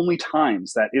of the only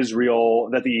times that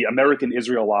the American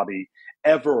Israel lobby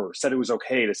ever said it was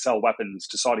okay to sell weapons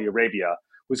to Saudi Arabia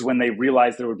was when they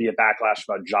realized there would be a backlash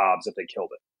about jobs if they killed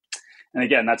it. And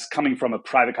again, that's coming from a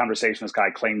private conversation this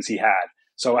guy claims he had.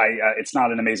 So it's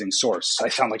not an amazing source. I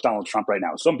sound like Donald Trump right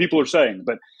now. Some people are saying,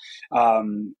 but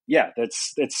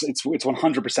it's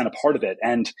 100% a part of it.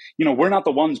 And we're not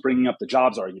the ones bringing up the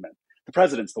jobs argument. The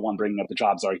president's the one bringing up the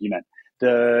jobs argument.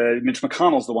 Mitch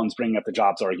McConnell's the ones bringing up the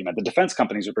jobs argument. The defense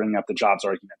companies are bringing up the jobs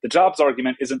argument. The jobs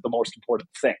argument isn't the most important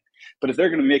thing. But if they're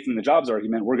going to be making the jobs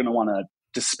argument, we're going to want to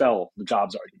dispel the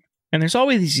jobs argument. And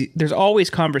there's always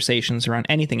conversations around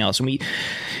anything else. And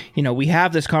we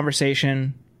have this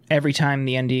conversation every time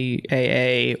the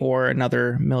NDAA or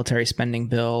another military spending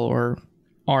bill or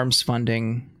arms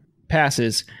funding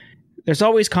passes. There's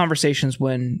always conversations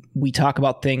when we talk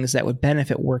about things that would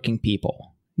benefit working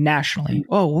people nationally.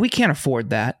 Oh, well, we can't afford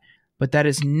that. But that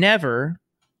is never,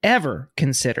 ever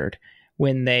considered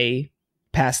when they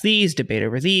pass these, debate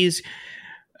over these.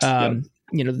 Even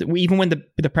when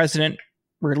the president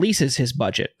releases his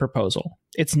budget proposal,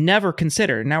 it's never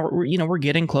considered. Now we're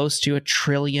getting close to $1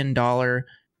 trillion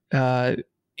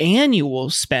annual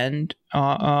spend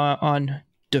on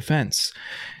defense,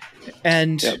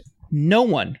 and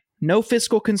no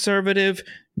fiscal conservative,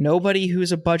 nobody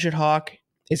who's a budget hawk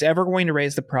is ever going to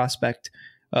raise the prospect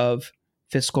of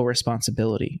fiscal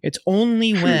responsibility. It's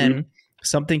only when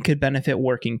something could benefit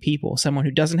working people, someone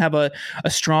who doesn't have a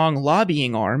strong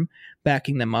lobbying arm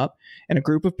backing them up, and a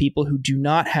group of people who do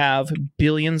not have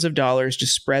billions of dollars to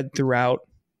spread throughout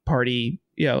party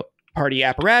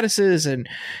apparatuses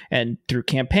and through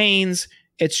campaigns.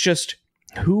 It's just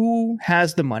who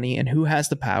has the money and who has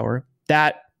the power,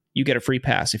 that you get a free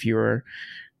pass if you're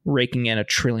raking in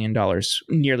nearly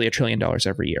 $1 trillion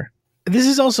every year. This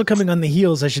is also coming on the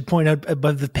heels, I should point out,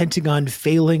 above the Pentagon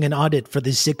failing an audit for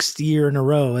the 6th year in a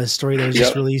row, a story that was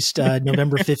just released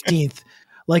November 15th.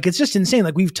 Like, it's just insane.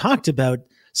 Like, we've talked about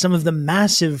some of the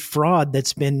massive fraud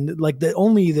that's been, like, the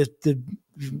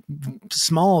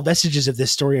small vestiges of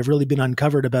this story have really been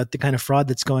uncovered about the kind of fraud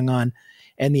that's going on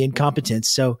and the incompetence.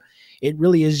 So it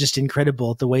really is just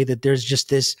incredible the way that there's just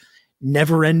this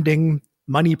never-ending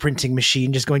money printing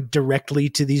machine just going directly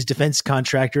to these defense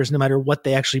contractors, no matter what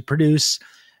they actually produce,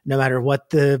 no matter what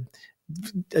the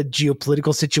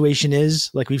geopolitical situation is.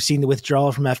 Like, we've seen the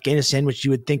withdrawal from Afghanistan, which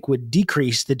you would think would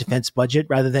decrease the defense budget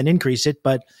rather than increase it,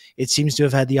 but it seems to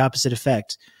have had the opposite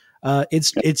effect.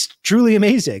 It's truly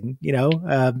amazing,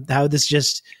 how this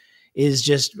just is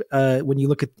just when you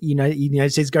look at the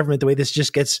United States government, the way this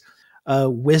just gets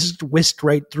whisked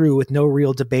right through with no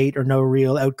real debate or no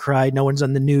real outcry. No one's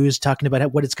on the news talking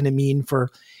about what it's going to mean for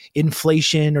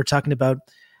inflation or talking about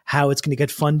how it's going to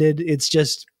get funded.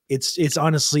 It's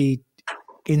honestly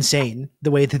insane the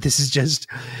way that this is just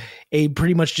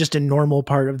pretty much just a normal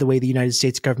part of the way the United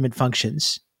States government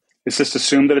functions. It's just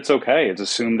assumed that it's okay. It's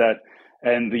assumed that,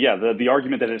 and the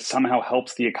argument that it somehow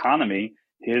helps the economy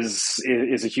is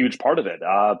a huge part of it.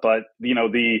 But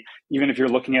even if you're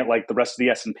looking at like the rest of the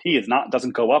S&P,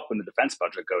 doesn't go up when the defense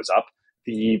budget goes up.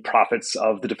 The profits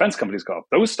of the defense companies go up.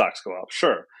 Those stocks go up,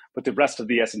 sure, but the rest of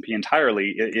the S&P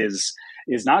entirely is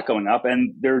not going up,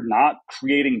 and they're not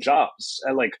creating jobs.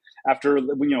 Like after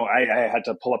I had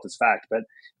to pull up this fact, but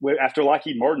after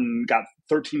Lockheed Martin got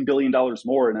 $13 billion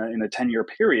more in a 10-year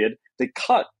period, they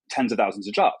cut tens of thousands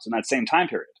of jobs in that same time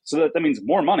period. So that means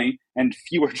more money and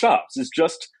fewer jobs. It's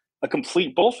just a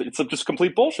complete bullshit. It's just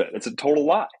complete bullshit. It's a total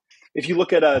lie. If you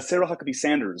look at Sarah Huckabee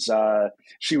Sanders,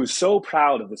 she was so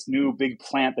proud of this new big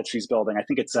plant that she's building. I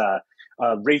think it's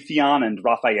Raytheon and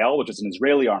Rafael, which is an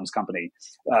Israeli arms company,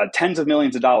 tens of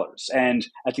millions of dollars. And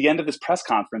at the end of this press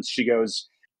conference, she goes,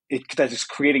 that is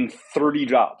creating 30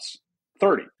 jobs.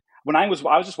 30. When I was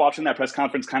just watching that press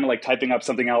conference, kind of like typing up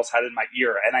something else, had it in my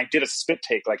ear, and I did a spit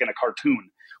take like in a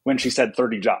cartoon when she said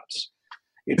 30 jobs.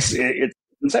 It's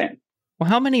insane. Well,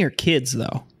 how many are kids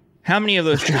though? How many of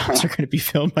those jobs are going to be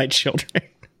filled by children?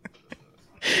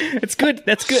 It's good.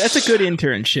 That's good. That's a good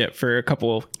internship for a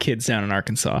couple of kids down in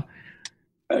Arkansas.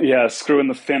 Yeah, screwing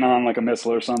the fin on like a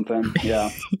missile or something.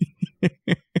 Yeah.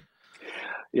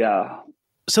 Yeah.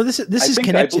 So this is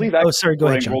connected. I believe sorry. Go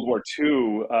ahead, John.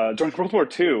 During World War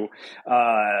II,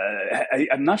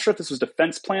 I'm not sure if this was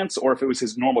defense plants or if it was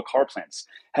his normal car plants.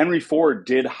 Henry Ford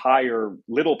did hire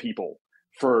little people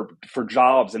for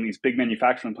jobs in these big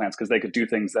manufacturing plants because they could do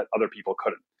things that other people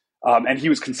couldn't. And he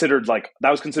was considered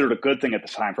a good thing at the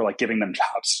time for like giving them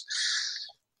jobs.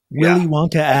 Willy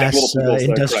Wonka-ass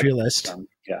industrialist.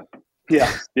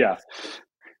 Yeah.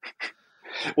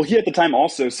 Well, he at the time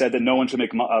also said that no one should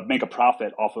make a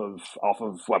profit off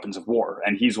of weapons of war,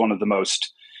 and he's one of the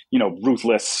most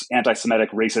ruthless,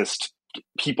 anti-Semitic, racist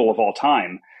people of all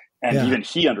time. And even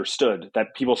he understood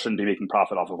that people shouldn't be making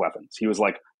profit off of weapons. He was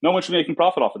like, no one should be making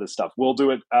profit off of this stuff. We'll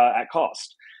do it at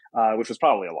cost, which was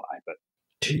probably a lie. But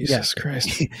Jesus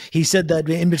Christ, he said that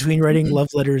in between writing love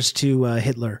letters to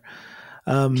Hitler.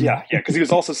 Because he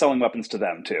was also selling weapons to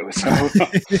them too. So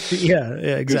yeah,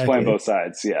 exactly. He was playing both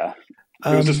sides. Yeah.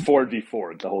 It was just Ford v.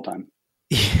 Ford the whole time.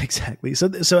 Yeah, exactly.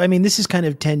 So I mean, this is kind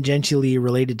of tangentially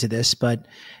related to this, but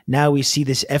now we see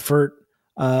this effort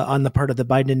on the part of the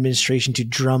Biden administration to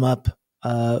drum up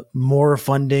more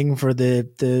funding for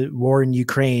the war in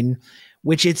Ukraine,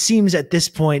 which it seems at this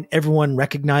point everyone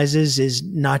recognizes is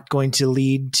not going to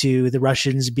lead to the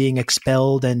Russians being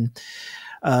expelled and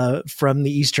from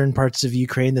the eastern parts of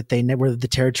Ukraine where the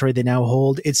territory they now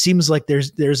hold. It seems like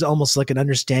there's almost like an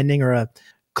understanding or a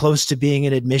close to being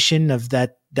an admission of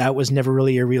that was never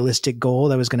really a realistic goal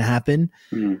that was going to happen.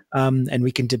 And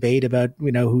we can debate about,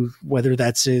 whether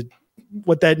that's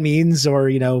what that means or,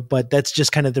 but that's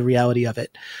just kind of the reality of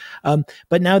it.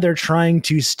 But now they're trying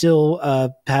to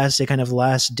still pass a kind of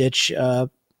last ditch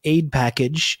aid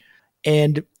package.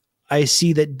 And I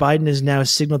see that Biden has now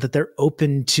signaled that they're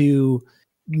open to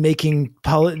making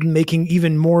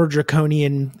even more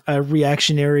draconian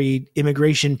reactionary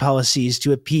immigration policies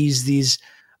to appease these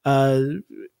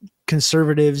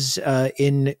conservatives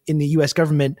in the U.S.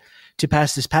 government to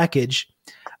pass this package,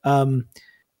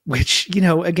 which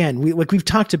again we've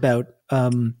talked about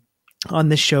on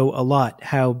this show a lot,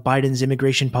 how Biden's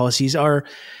immigration policies are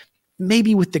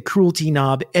maybe with the cruelty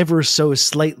knob ever so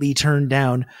slightly turned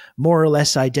down, more or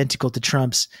less identical to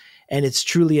Trump's. And it's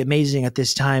truly amazing at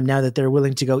this time now that they're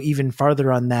willing to go even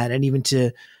farther on that, and even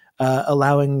to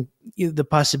allowing the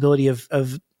possibility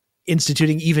of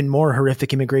instituting even more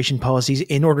horrific immigration policies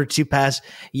in order to pass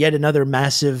yet another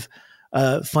massive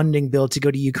funding bill to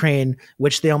go to Ukraine,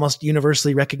 which they almost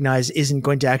universally recognize isn't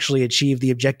going to actually achieve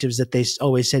the objectives that they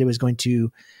always said it was going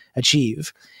to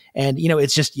achieve. And,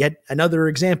 it's just yet another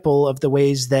example of the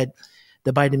ways that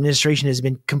the Biden administration has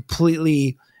been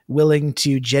completely willing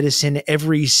to jettison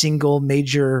every single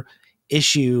major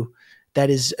issue that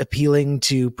is appealing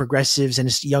to progressives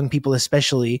and young people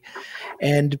especially.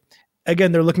 And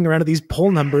again, they're looking around at these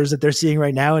poll numbers that they're seeing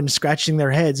right now and scratching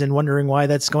their heads and wondering why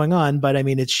that's going on. But I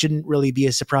mean, it shouldn't really be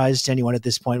a surprise to anyone at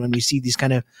this point when we see these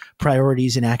kind of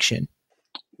priorities in action.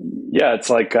 Yeah, it's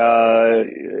like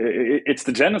it's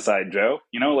the genocide, Joe.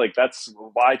 That's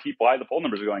why the poll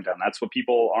numbers are going down. That's what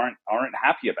people aren't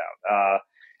happy about.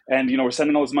 And we're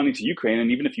sending all this money to Ukraine,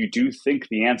 and even if you do think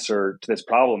the answer to this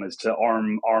problem is to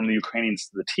arm the Ukrainians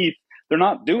to the teeth, they're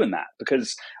not doing that,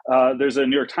 because there's a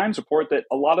New York Times report that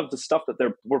a lot of the stuff that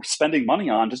we're spending money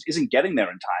on just isn't getting there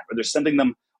in time, or they're sending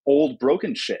them old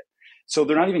broken shit. So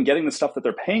they're not even getting the stuff that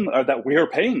they're paying or that we're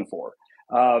paying for.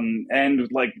 And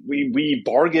like we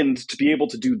bargained to be able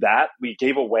to do that. We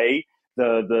gave away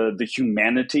the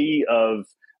humanity of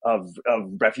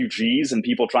refugees and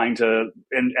people trying to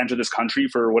enter this country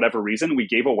for whatever reason. We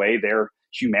gave away their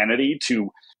humanity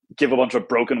to give a bunch of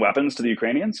broken weapons to the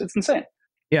Ukrainians. It's insane.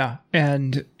 Yeah.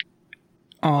 And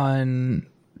on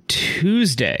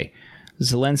Tuesday,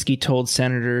 Zelensky told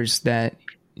senators that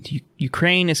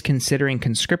Ukraine is considering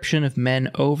conscription of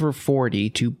men over 40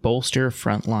 to bolster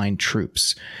frontline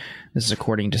troops. This is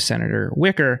according to Senator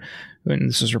Wicker, and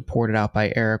this was reported out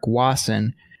by Eric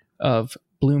Wasson of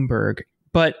Bloomberg.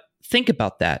 But think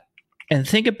about that. And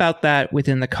think about that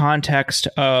within the context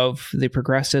of the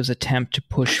progressives' attempt to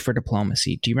push for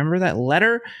diplomacy. Do you remember that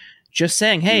letter? Just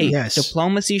saying, hey, yes,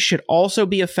 diplomacy should also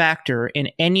be a factor in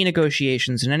any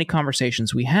negotiations and any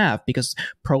conversations we have, because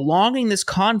prolonging this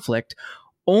conflict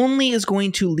only is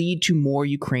going to lead to more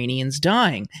Ukrainians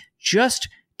dying. Just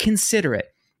consider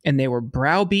it. And they were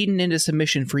browbeaten into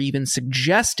submission for even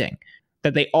suggesting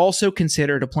that they also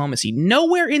consider diplomacy.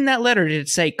 Nowhere in that letter did it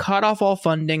say cut off all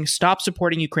funding, stop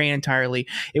supporting Ukraine entirely.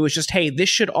 It was just, hey, this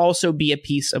should also be a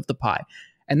piece of the pie.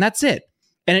 And that's it.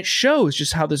 And it shows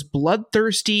just how this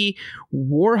bloodthirsty,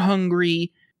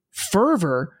 war-hungry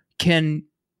fervor can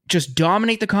just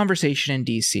dominate the conversation in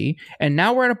DC. And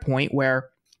now we're at a point where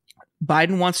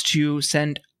Biden wants to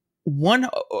send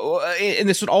and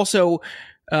this would also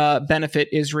benefit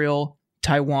Israel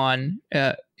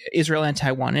and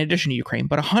Taiwan, in addition to Ukraine,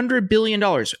 but $100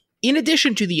 billion in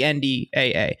addition to the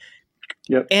NDAA.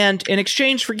 Yep. And in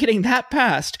exchange for getting that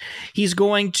passed, he's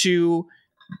going to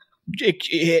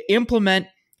implement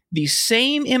the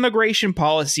same immigration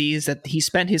policies that he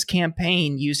spent his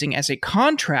campaign using as a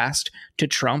contrast to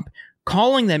Trump,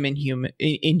 calling them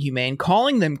inhumane,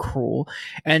 calling them cruel.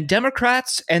 And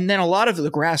Democrats, and then a lot of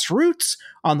the grassroots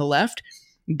on the left,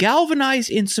 galvanized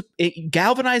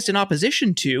in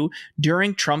opposition to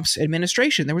during Trump's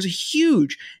administration. There was a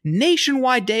huge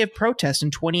nationwide day of protest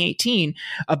in 2018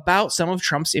 about some of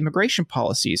Trump's immigration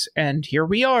policies. And here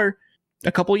we are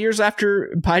a couple years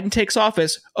after Biden takes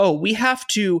office. Oh, we have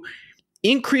to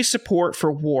increase support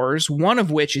for wars, one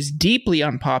of which is deeply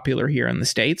unpopular here in the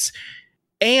States.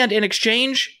 And in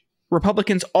exchange,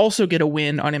 Republicans also get a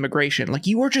win on immigration. Like,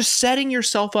 you are just setting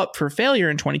yourself up for failure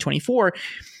in 2024.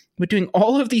 But doing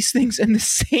all of these things in the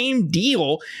same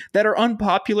deal that are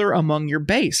unpopular among your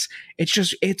base.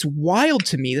 It's wild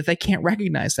to me that they can't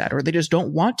recognize that, or they just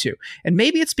don't want to. And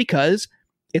maybe it's because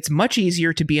it's much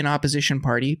easier to be an opposition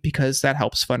party because that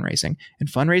helps fundraising. And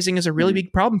fundraising is a really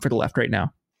big problem for the left right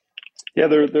now. Yeah,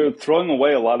 they're throwing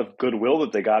away a lot of goodwill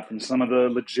that they got from some of the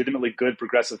legitimately good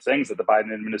progressive things that the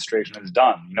Biden administration has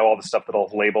done. You know, all the stuff that I'll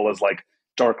label as like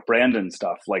dark Brandon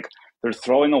stuff. Like, they're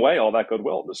throwing away all that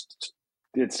goodwill.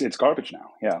 It's garbage now.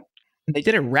 Yeah. They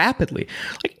did it rapidly.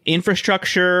 Like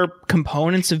infrastructure,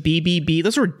 components of BBB,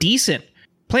 those were decent.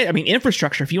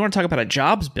 Infrastructure, if you want to talk about a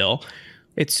jobs bill,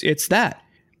 it's that.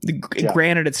 Yeah.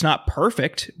 Granted, it's not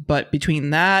perfect, but between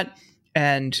that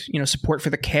and, support for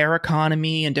the care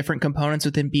economy and different components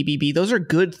within BBB, those are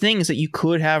good things that you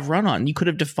could have run on. You could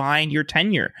have defined your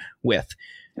tenure with.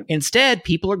 Instead,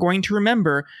 people are going to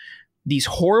remember these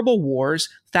horrible wars,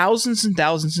 thousands and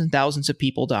thousands and thousands of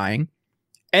people dying,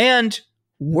 and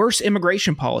worse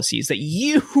immigration policies that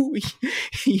you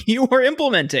are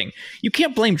implementing. You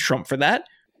can't blame Trump for that.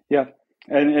 Yeah.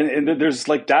 And there's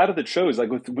like data that shows, like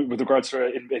with regards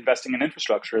to investing in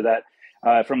infrastructure, that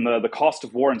from the Cost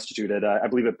of War Institute at I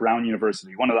believe at Brown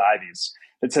University, one of the Ivies,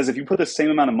 it says if you put the same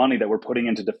amount of money that we're putting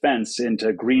into defense,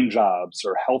 into green jobs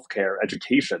or healthcare,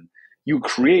 education, you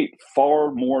create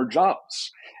far more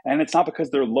jobs. And it's not because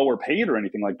they're lower paid or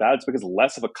anything like that. It's because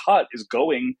less of a cut is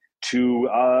going to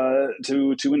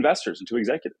investors and to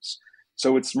executives.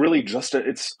 So it's really just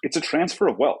it's a transfer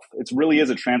of wealth. It really is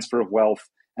a transfer of wealth,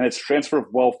 and it's transfer of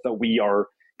wealth that we are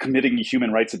committing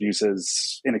human rights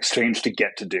abuses in exchange to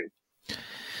get to do.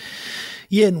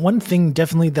 Yeah, and one thing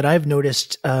definitely that I've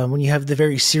noticed when you have the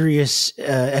very serious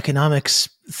economics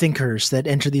thinkers that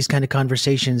enter these kind of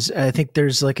conversations, I think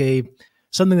there's like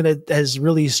something that has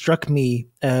really struck me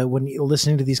when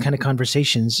listening to these kind of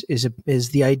conversations is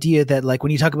the idea that, like,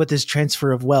 when you talk about this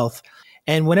transfer of wealth,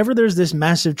 and whenever there's this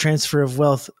massive transfer of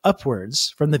wealth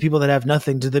upwards from the people that have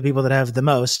nothing to the people that have the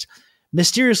most,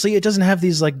 mysteriously, it doesn't have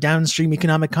these like downstream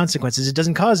economic consequences. It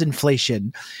doesn't cause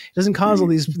inflation. It doesn't cause all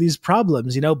these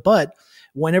problems, but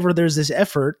whenever there's this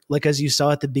effort, like as you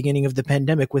saw at the beginning of the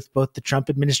pandemic with both the Trump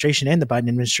administration and the Biden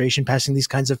administration passing these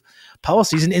kinds of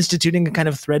policies and instituting a kind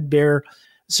of threadbare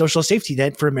social safety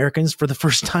net for Americans for the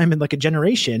first time in like a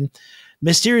generation,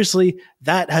 mysteriously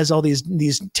that has all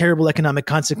these terrible economic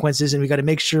consequences. And we got to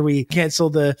make sure we cancel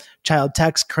the child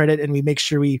tax credit, and we make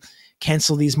sure we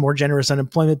cancel these more generous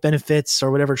unemployment benefits or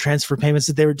whatever transfer payments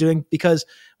that they were doing. Because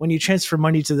when you transfer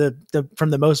money to the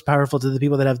from the most powerful to the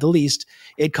people that have the least,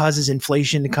 it causes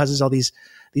inflation. It causes all these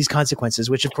consequences,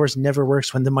 which of course never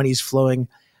works when the money's flowing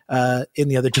in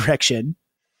the other direction.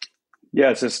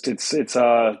 Yeah,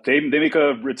 they make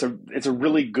it's a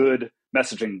really good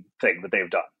messaging thing that they've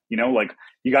done. You know, like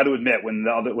you got to admit when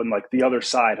the other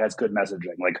side has good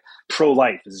messaging, like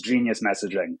pro-life is genius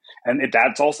messaging, and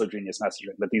that's also genius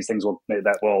messaging that these things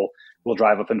will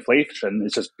drive up inflation.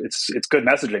 It's good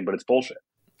messaging, but it's bullshit.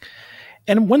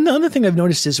 And the other thing I've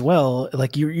noticed as well,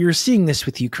 like you're seeing this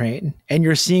with Ukraine, and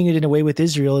you're seeing it in a way with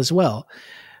Israel as well.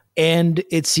 And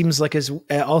it seems like as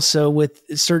also with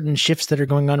certain shifts that are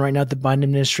going on right now at the Biden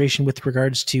administration with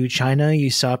regards to China, you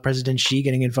saw President Xi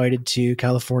getting invited to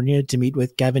California to meet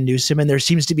with Gavin Newsom, and there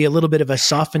seems to be a little bit of a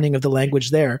softening of the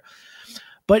language there.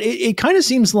 But it kind of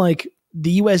seems like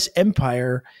the U.S.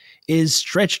 empire is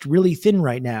stretched really thin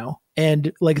right now.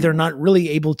 And like they're not really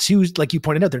able to, like you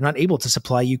pointed out, they're not able to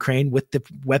supply Ukraine with the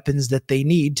weapons that they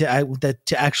need to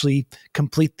actually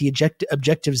complete the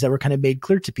objectives that were kind of made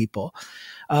clear to people.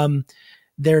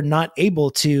 They're not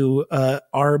able to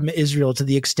arm Israel to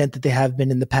the extent that they have been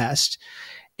in the past.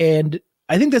 And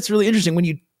I think that's really interesting when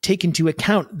you take into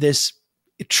account this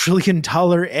 $1 trillion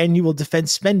annual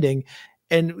defense spending.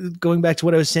 And going back to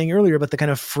what I was saying earlier about the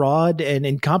kind of fraud and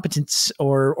incompetence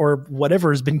or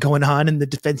whatever has been going on in the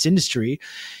defense industry,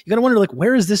 you got to wonder, like,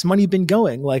 where has this money been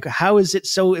going? Like, how is it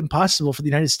so impossible for the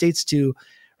United States to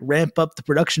ramp up the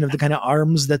production of the kind of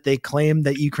arms that they claim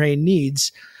that Ukraine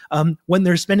needs when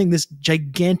they're spending this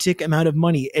gigantic amount of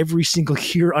money every single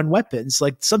year on weapons?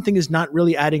 Like, something is not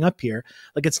really adding up here.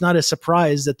 Like, it's not a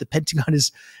surprise that the Pentagon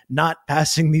is not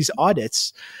passing these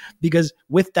audits, because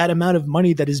with that amount of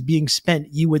money that is being spent,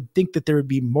 you would think that there would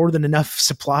be more than enough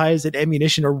supplies and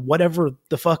ammunition or whatever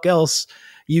the fuck else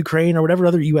Ukraine or whatever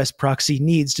other U.S. proxy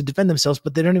needs to defend themselves,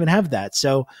 but they don't even have that.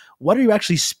 So what are you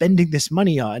actually spending this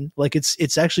money on? Like,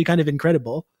 it's actually kind of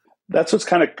incredible. That's what's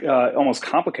kind of almost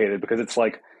complicated, because it's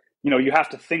like, you know, you have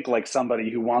to think like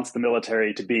somebody who wants the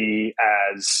military to be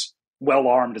as well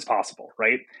armed as possible,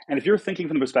 right? And if you're thinking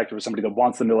from the perspective of somebody that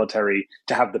wants the military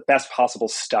to have the best possible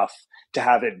stuff, to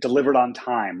have it delivered on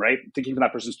time, right? Thinking from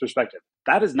that person's perspective,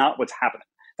 that is not what's happening.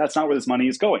 That's not where this money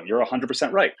is going. You're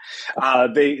 100% right.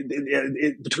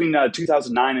 Between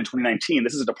 2009 and 2019,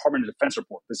 this is a Department of Defense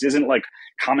report. This isn't like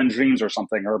Common Dreams or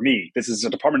something, or me. This is a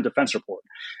Department of Defense report.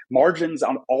 Margins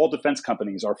on all defense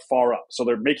companies are far up. So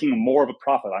they're making more of a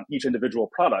profit on each individual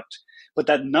product, but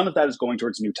that none of that is going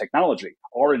towards new technology.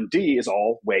 R&D is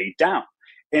all way down.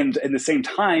 And at the same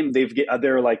time,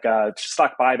 they're like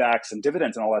stock buybacks and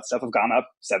dividends and all that stuff have gone up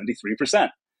 73%.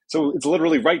 So it's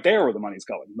literally right there where the money's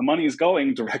going. The money is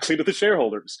going directly to the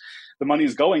shareholders. The money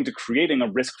is going to creating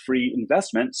a risk-free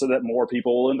investment so that more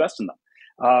people will invest in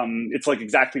them. It's like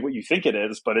exactly what you think it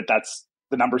is, but that's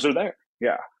the numbers are there.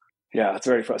 Yeah. Yeah, it's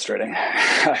very frustrating.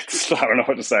 I don't know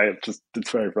what to say. It's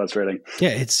very frustrating. Yeah,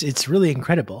 it's really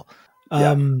incredible.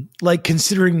 Yeah. Like,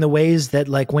 considering the ways that,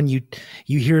 like, when you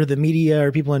hear the media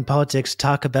or people in politics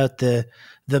talk about the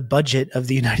budget of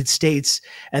the United States,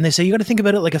 and they say you got to think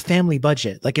about it like a family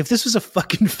budget. Like, if this was a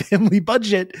fucking family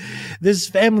budget, this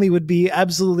family would be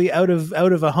absolutely out of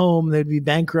a home. They'd be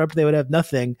bankrupt. They would have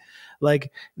nothing.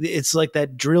 Like, it's like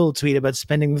that drill tweet about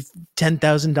spending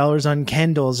 $10,000 on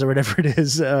candles or whatever it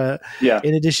is.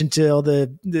 In addition to all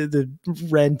the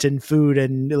rent and food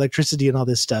and electricity and all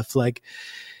this stuff. Like,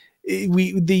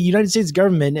 the United States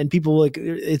government and people like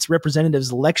its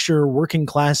representatives lecture working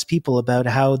class people about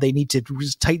how they need to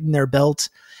tighten their belt,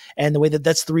 and the way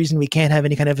that's the reason we can't have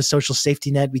any kind of a social safety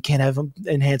net. We can't have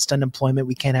enhanced unemployment.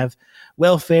 We can't have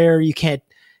welfare. You can't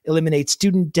eliminate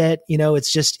student debt. You know,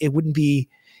 it's just, it wouldn't be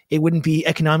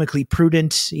economically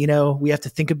prudent. You know, we have to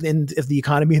think of the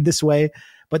economy in this way.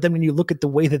 But then when you look at the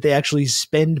way that they actually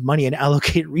spend money and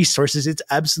allocate resources, it's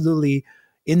absolutely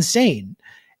insane.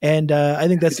 And I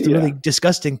think that's the really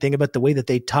disgusting thing about the way that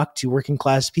they talk to working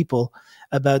class people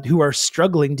about who are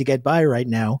struggling to get by right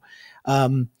now.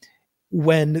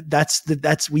 When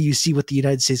that's where you see what the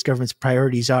United States government's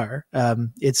priorities are.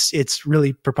 It's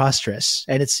really preposterous,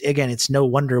 and it's no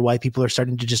wonder why people are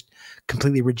starting to just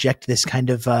completely reject this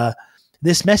kind of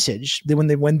this message.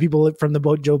 When people from the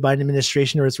Joe Biden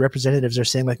administration or its representatives are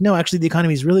saying like, no, actually the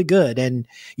economy is really good, and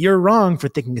you're wrong for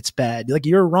thinking it's bad. Like,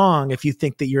 you're wrong if you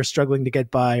think that you're struggling to get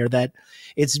by, or that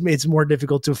it's more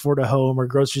difficult to afford a home, or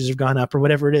groceries have gone up, or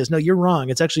whatever it is. No, you're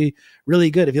wrong. It's actually really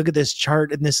good. If you look at this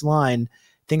chart in this line,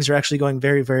 things are actually going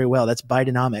very, very well. That's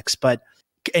Bidenomics,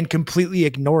 and completely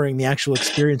ignoring the actual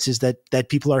experiences that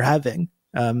people are having.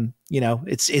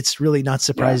 It's really not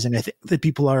surprising. I think that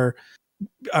people are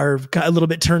are a little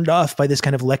bit turned off by this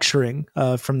kind of lecturing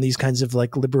from these kinds of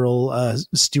like liberal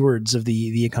stewards of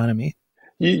the economy.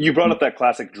 You brought up that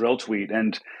classic drill tweet,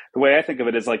 and the way I think of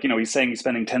it is like, he's saying he's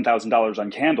spending $10,000 on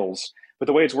candles, but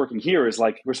the way it's working here is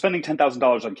like we're spending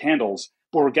 $10,000 on candles,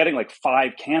 but we're getting like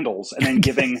 5 candles and then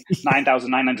giving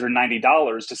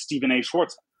 $9,990 to Stephen A.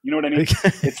 Schwartz. You know what I mean?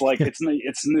 It's like it's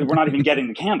we're not even getting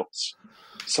the candles.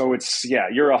 So it's,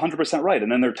 you're 100% right.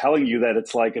 And then they're telling you that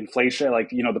it's like inflation,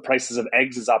 like, the prices of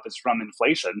eggs is up is from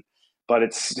inflation, but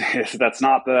that's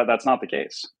not the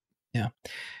case. Yeah.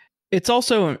 It's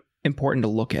also important to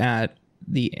look at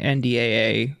the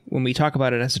NDAA when we talk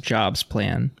about it as a jobs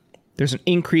plan. There's an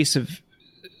increase of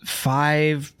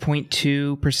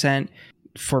 5.2%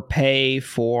 for pay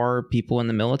for people in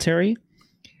the military.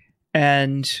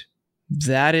 And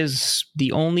that is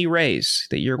the only raise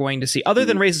that you're going to see, other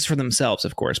than raises for themselves,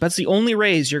 of course. That's the only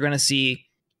raise you're going to see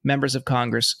members of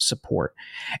Congress support.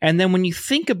 And then when you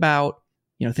think about,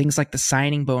 things like the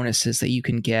signing bonuses that you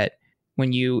can get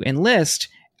when you enlist,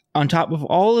 on top of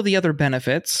all of the other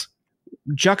benefits,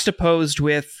 juxtaposed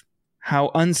with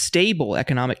how unstable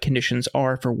economic conditions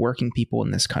are for working people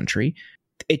in this country,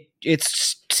 it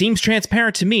seems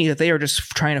transparent to me that they are just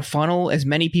trying to funnel as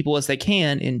many people as they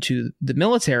can into the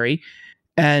military.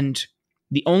 And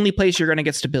the only place you're going to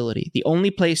get stability, the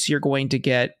only place you're going to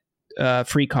get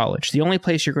free college, the only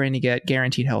place you're going to get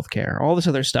guaranteed health care, all this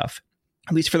other stuff,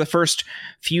 at least for the first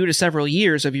few to several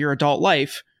years of your adult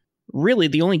life, really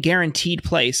the only guaranteed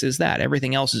place is that.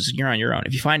 Everything else is you're on your own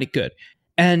if you find it good.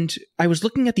 And I was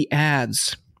looking at the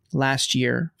ads last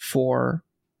year for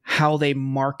how they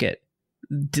market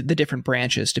the different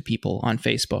branches to people on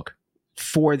Facebook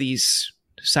for these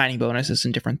signing bonuses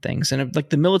and different things. And like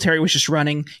the military was just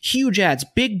running huge ads,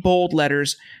 big bold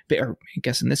letters, or I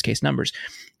guess in this case numbers,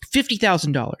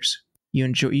 $50,000.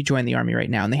 You join the Army right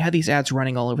now. And they had these ads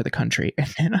running all over the country.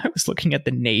 And then I was looking at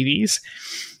the navies,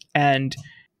 and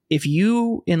if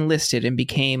you enlisted and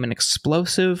became an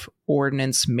explosive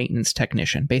ordnance maintenance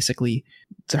technician, basically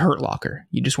it's a hurt locker,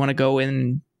 you just want to go in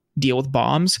and deal with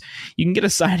bombs, you can get a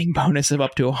signing bonus of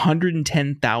up to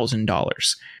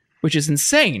 $110,000, which is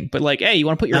insane. But like, hey, you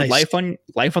want to put your life on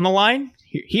the line?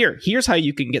 Here's how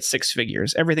you can get 6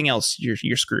 figures. Everything else,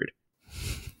 you're screwed.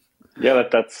 Yeah,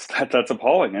 that's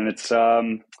appalling, and it's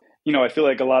I feel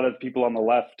like a lot of people on the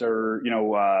left are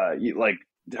like,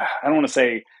 I don't want to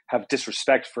say have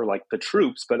disrespect for like the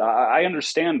troops, but I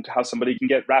understand how somebody can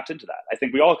get wrapped into that. I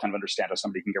think we all kind of understand how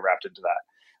somebody can get wrapped into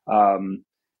that.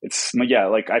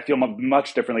 Like I feel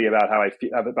much differently about how I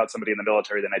feel about somebody in the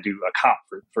military than I do a cop,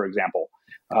 for example.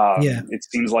 It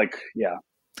seems like,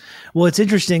 Well, it's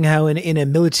interesting how in a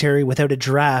military without a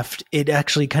draft, it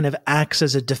actually kind of acts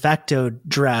as a de facto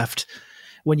draft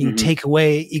when you take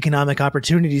away economic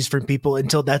opportunities from people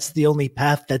until that's the only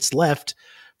path that's left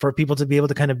for people to be able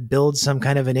to kind of build some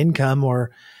kind of an income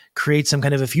or create some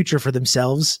kind of a future for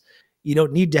themselves. You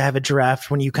don't need to have a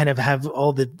draft when you kind of have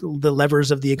all the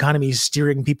levers of the economy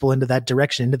steering people into that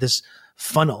direction, into this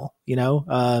funnel,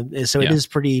 So it is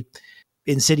pretty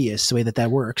insidious the way that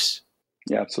works.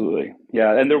 Yeah, absolutely.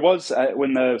 Yeah. And there was,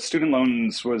 when the student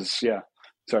loans was,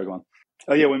 sorry, go on.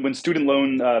 Oh yeah, when student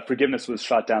loan forgiveness was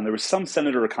shot down, there was some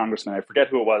senator or congressman, I forget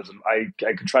who it was, and I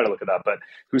could try to look it up, but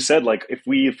who said like, if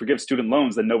we forgive student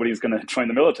loans, then nobody's going to join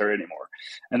the military anymore.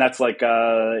 And that's like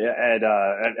at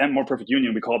More Perfect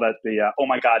Union, we call that the oh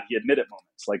my God, he admitted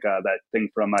moments, like that thing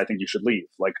from I Think You Should Leave.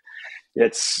 Like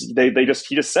it's he just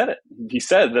said it. He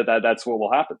said that's what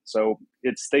will happen. So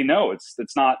they know it's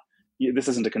not. This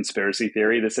isn't a conspiracy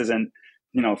theory. This isn't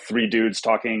 3 dudes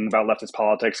talking about leftist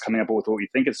politics, coming up with what we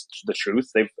think is the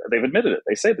truth. They've admitted it.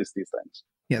 They say these things.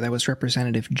 Yeah, that was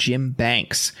Representative Jim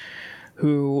Banks,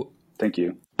 who, thank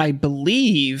you, I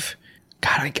believe,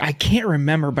 God, I can't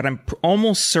remember, but I'm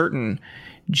almost certain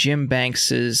Jim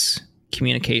Banks's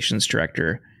communications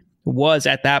director was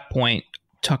at that point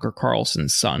Tucker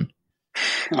Carlson's son.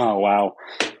 Oh wow.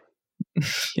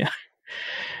 Yeah.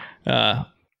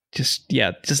 Just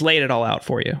laid it all out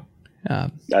for you.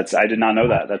 I did not know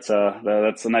that. That's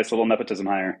a nice little nepotism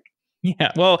hire.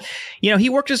 Yeah. Well, he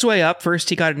worked his way up. First,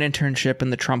 he got an internship in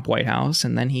the Trump White House,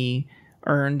 and then he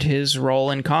earned his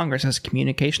role in Congress as a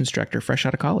communications director fresh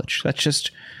out of college. That's just,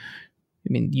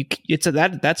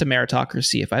 that's a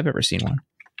meritocracy if I've ever seen one.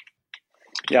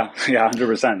 Yeah,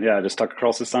 100%. Yeah, just Tucker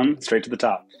Carlson's son, straight to the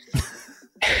top.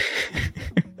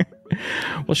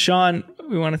 Well, Sean,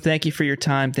 we want to thank you for your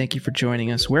time. Thank you for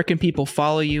joining us. Where can people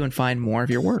follow you and find more of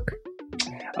your work?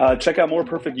 Check out More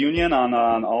Perfect Union on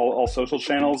all social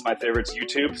channels. My favorite's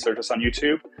YouTube. Search us on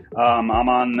YouTube. I'm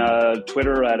on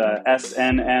Twitter at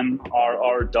SNMRRW.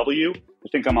 I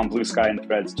think I'm on Blue Sky and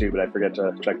Threads too, but I forget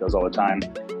to check those all the time.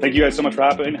 Thank you guys so much for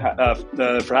having me. I've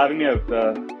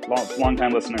long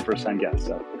time listener, first time guest,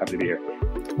 so happy to be here.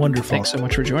 Wonderful. Thanks so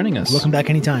much for joining us. Welcome back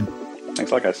anytime.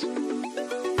 Thanks a lot, guys.